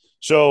there.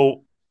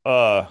 So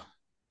what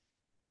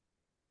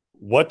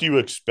do you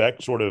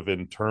expect sort of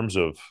in terms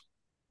of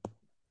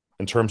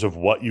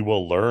what you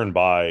will learn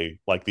by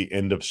like the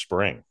end of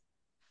spring?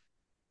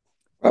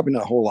 Probably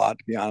not a whole lot,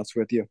 to be honest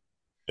with you.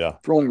 Yeah.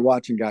 If we're only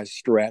watching guys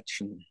stretch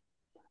and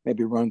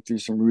maybe run through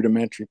some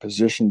rudimentary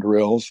position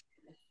drills.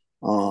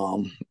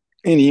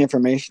 Any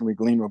information we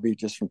glean will be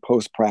just from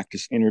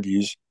post-practice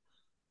interviews.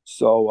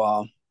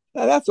 So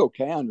that's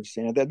okay. I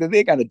understand that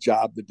they got a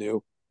job to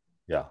do.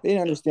 Yeah. They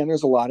understand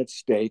there's a lot at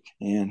stake,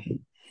 and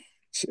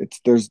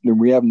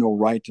we have no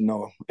right to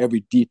know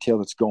every detail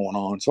that's going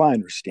on. So I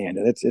understand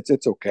it.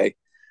 It's okay.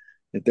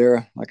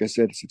 They're, like I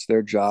said, it's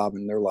their job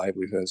and their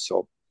livelihood.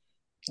 So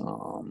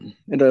and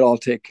it'll all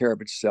take care of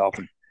itself.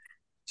 And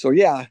so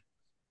yeah,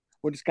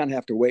 we'll just kind of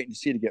have to wait and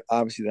see to get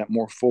obviously that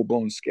more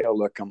full-blown scale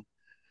look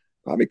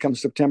probably come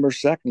September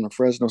 2nd when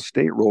Fresno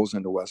State rolls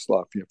into West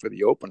Lafayette for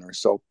the opener.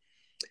 So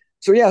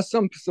yeah,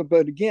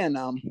 but again,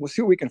 we'll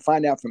see what we can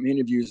find out from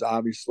interviews.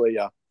 Obviously,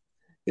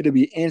 it'll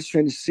be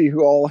interesting to see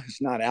who all is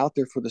not out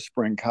there for the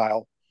spring,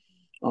 Kyle.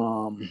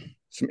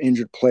 Some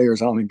injured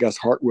players. I don't think Gus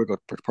Hartwig will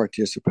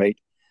participate.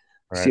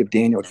 Right. See if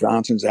Daniel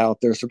Johnson's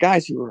out there. So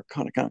guys who are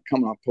kind of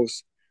coming off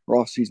post or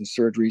off-season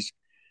surgeries,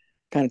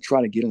 kind of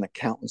try to get an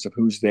accountants of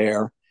who's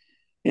there.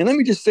 And let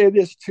me just say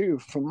this too,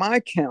 from my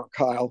count,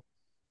 Kyle,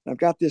 I've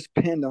got this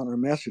pinned on our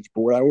message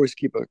board. I always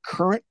keep a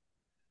current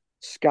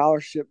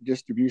scholarship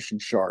distribution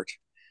chart.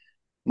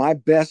 My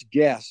best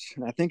guess,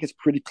 and I think it's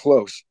pretty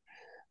close,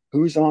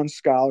 who's on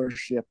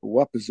scholarship,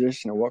 what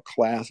position, or what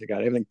class. I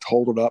got everything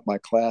totaled up by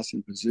class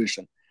and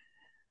position.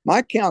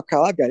 My count,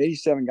 Kyle, I've got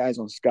 87 guys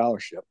on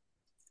scholarship.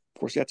 Of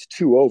course, that's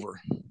 2 over.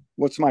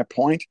 What's my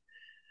point?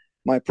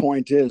 My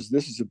point is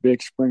this is a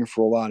big spring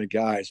for a lot of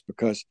guys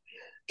because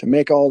to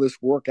make all this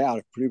work out,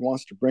 if Purdue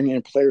wants to bring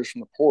in players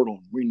from the portal,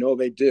 we know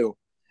they do,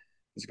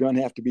 there's going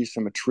to have to be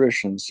some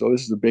attrition. So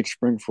this is a big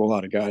spring for a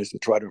lot of guys to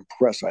try to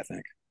impress, I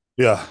think.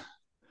 Yeah.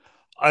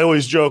 I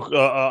always joke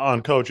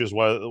on coaches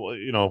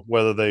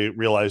whether they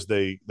realize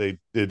they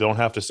don't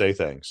have to say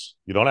things.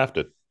 You don't have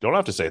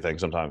to say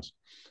things sometimes.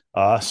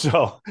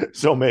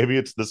 So maybe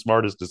it's the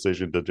smartest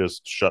decision to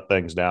just shut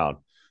things down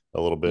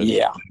a little bit.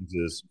 Yeah.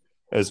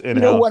 As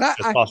in-house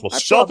as possible.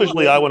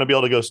 Selfishly, I want to be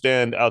able to go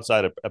stand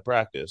outside of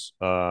practice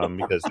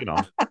because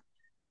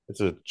it's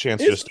a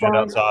chance to just stand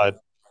outside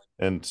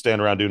and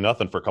stand around do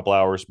nothing for a couple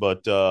hours.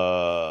 But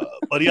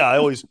yeah, I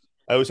always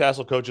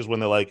hassle coaches when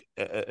they're like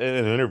in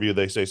an interview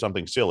they say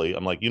something silly.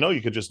 I'm like,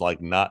 you could just like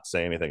not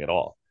say anything at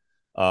all.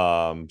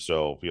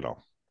 So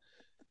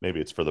maybe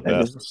it's for the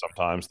best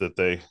sometimes that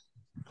they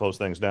close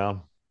things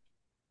down.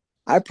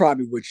 I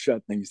probably would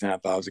shut things down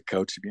if I was a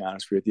coach, to be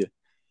honest with you.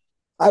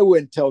 I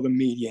wouldn't tell the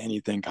media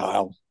anything,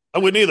 Kyle. I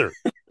wouldn't either.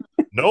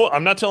 No,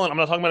 I'm not talking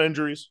about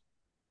injuries.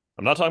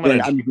 I'm not talking about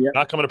Yeah, I injuries. mean, yeah,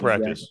 Not coming to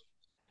exactly. practice.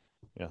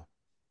 Yeah.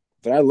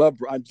 But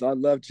I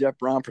love Jeff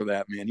Brown for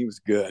that, man. He was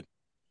good.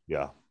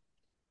 Yeah.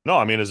 No,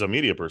 I mean, as a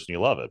media person, you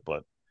love it.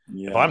 But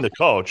if Yeah. I'm the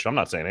coach, I'm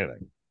not saying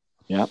anything.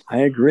 Yeah,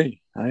 I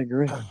agree. I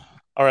agree.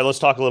 All right, let's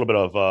talk a little bit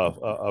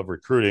of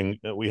recruiting.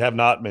 We have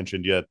not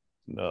mentioned yet,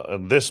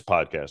 on this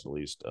podcast at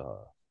least,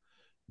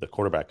 the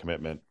quarterback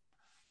commitment,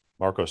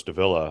 Marcos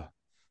Davila,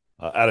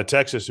 out of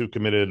Texas, who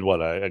committed,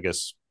 I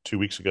guess 2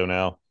 weeks ago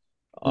now.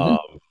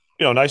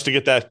 Mm-hmm. Nice to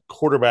get that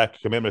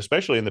quarterback commitment,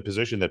 especially in the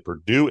position that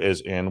Purdue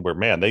is in, where,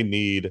 man, they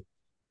need,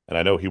 and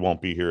I know he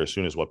won't be here as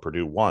soon as what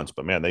Purdue wants,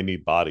 but, man, they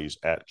need bodies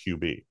at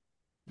QB.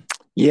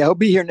 Yeah, he'll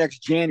be here next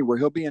January.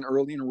 He'll be an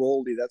early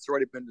enrollee. That's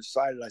already been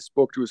decided. I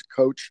spoke to his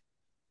coach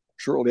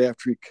shortly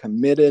after he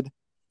committed.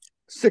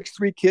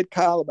 6'3" kid,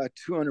 Kyle, about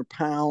 200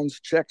 pounds,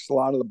 checks a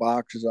lot of the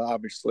boxes,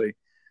 obviously,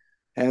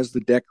 has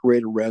the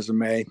decorated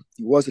resume.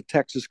 He was a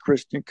Texas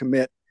Christian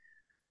commit.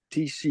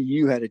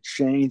 TCU had to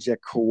change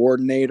that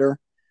coordinator.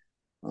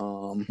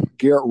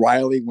 Garrett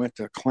Riley went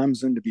to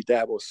Clemson to be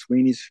Dabo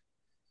Sweeney's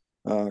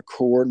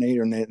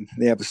coordinator, and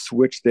they have a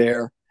switch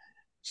there.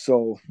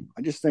 So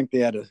I just think they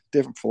had a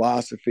different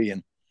philosophy.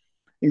 And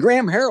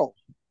Graham Harrell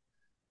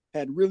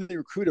had really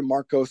recruited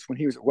Marcos when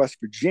he was at West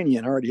Virginia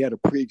and already had a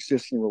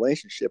pre-existing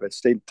relationship, had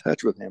stayed in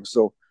touch with him.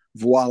 So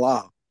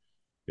voila.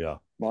 Yeah.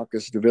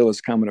 Marcus Davila's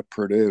coming to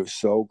Purdue.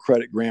 So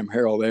credit Graham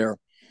Harrell there.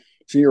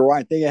 So you're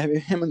right. They have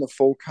him in the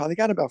fold. They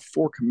got about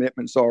 4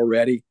 commitments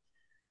already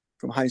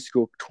from high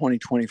school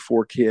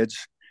 2024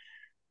 kids.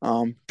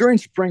 During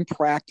spring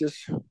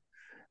practice,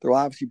 there'll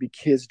obviously be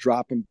kids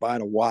dropping by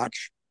to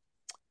watch.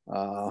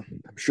 I'm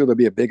sure there'll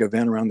be a big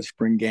event around the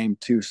spring game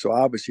too. So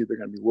obviously they're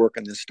going to be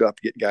working this stuff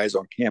to get guys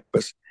on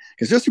campus,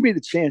 because this will be the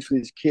chance for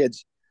these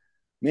kids,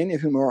 many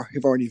of whom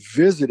have already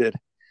visited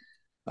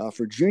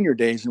for junior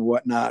days and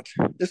whatnot.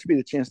 This will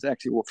be the chance to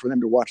actually for them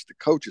to watch the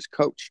coach's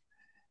coach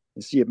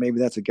and see if maybe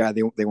that's a guy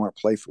they want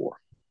to play for.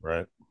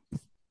 Right.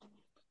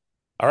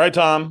 All right,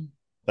 Tom.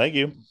 Thank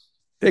you.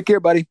 Take care,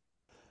 buddy.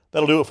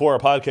 That'll do it for our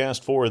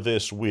podcast for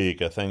this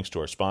week. Thanks to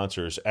our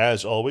sponsors.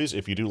 As always,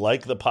 if you do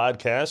like the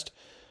podcast,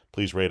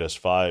 please rate us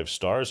 5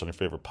 stars on your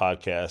favorite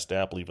podcast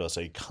app. Leave us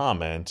a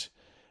comment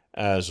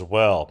as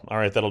well. All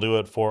right, that'll do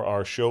it for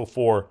our show.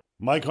 For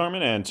Mike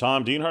Harmon and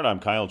Tom Dienhart, I'm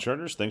Kyle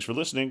Cherners. Thanks for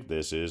listening.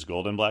 This is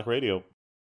Golden Black Radio.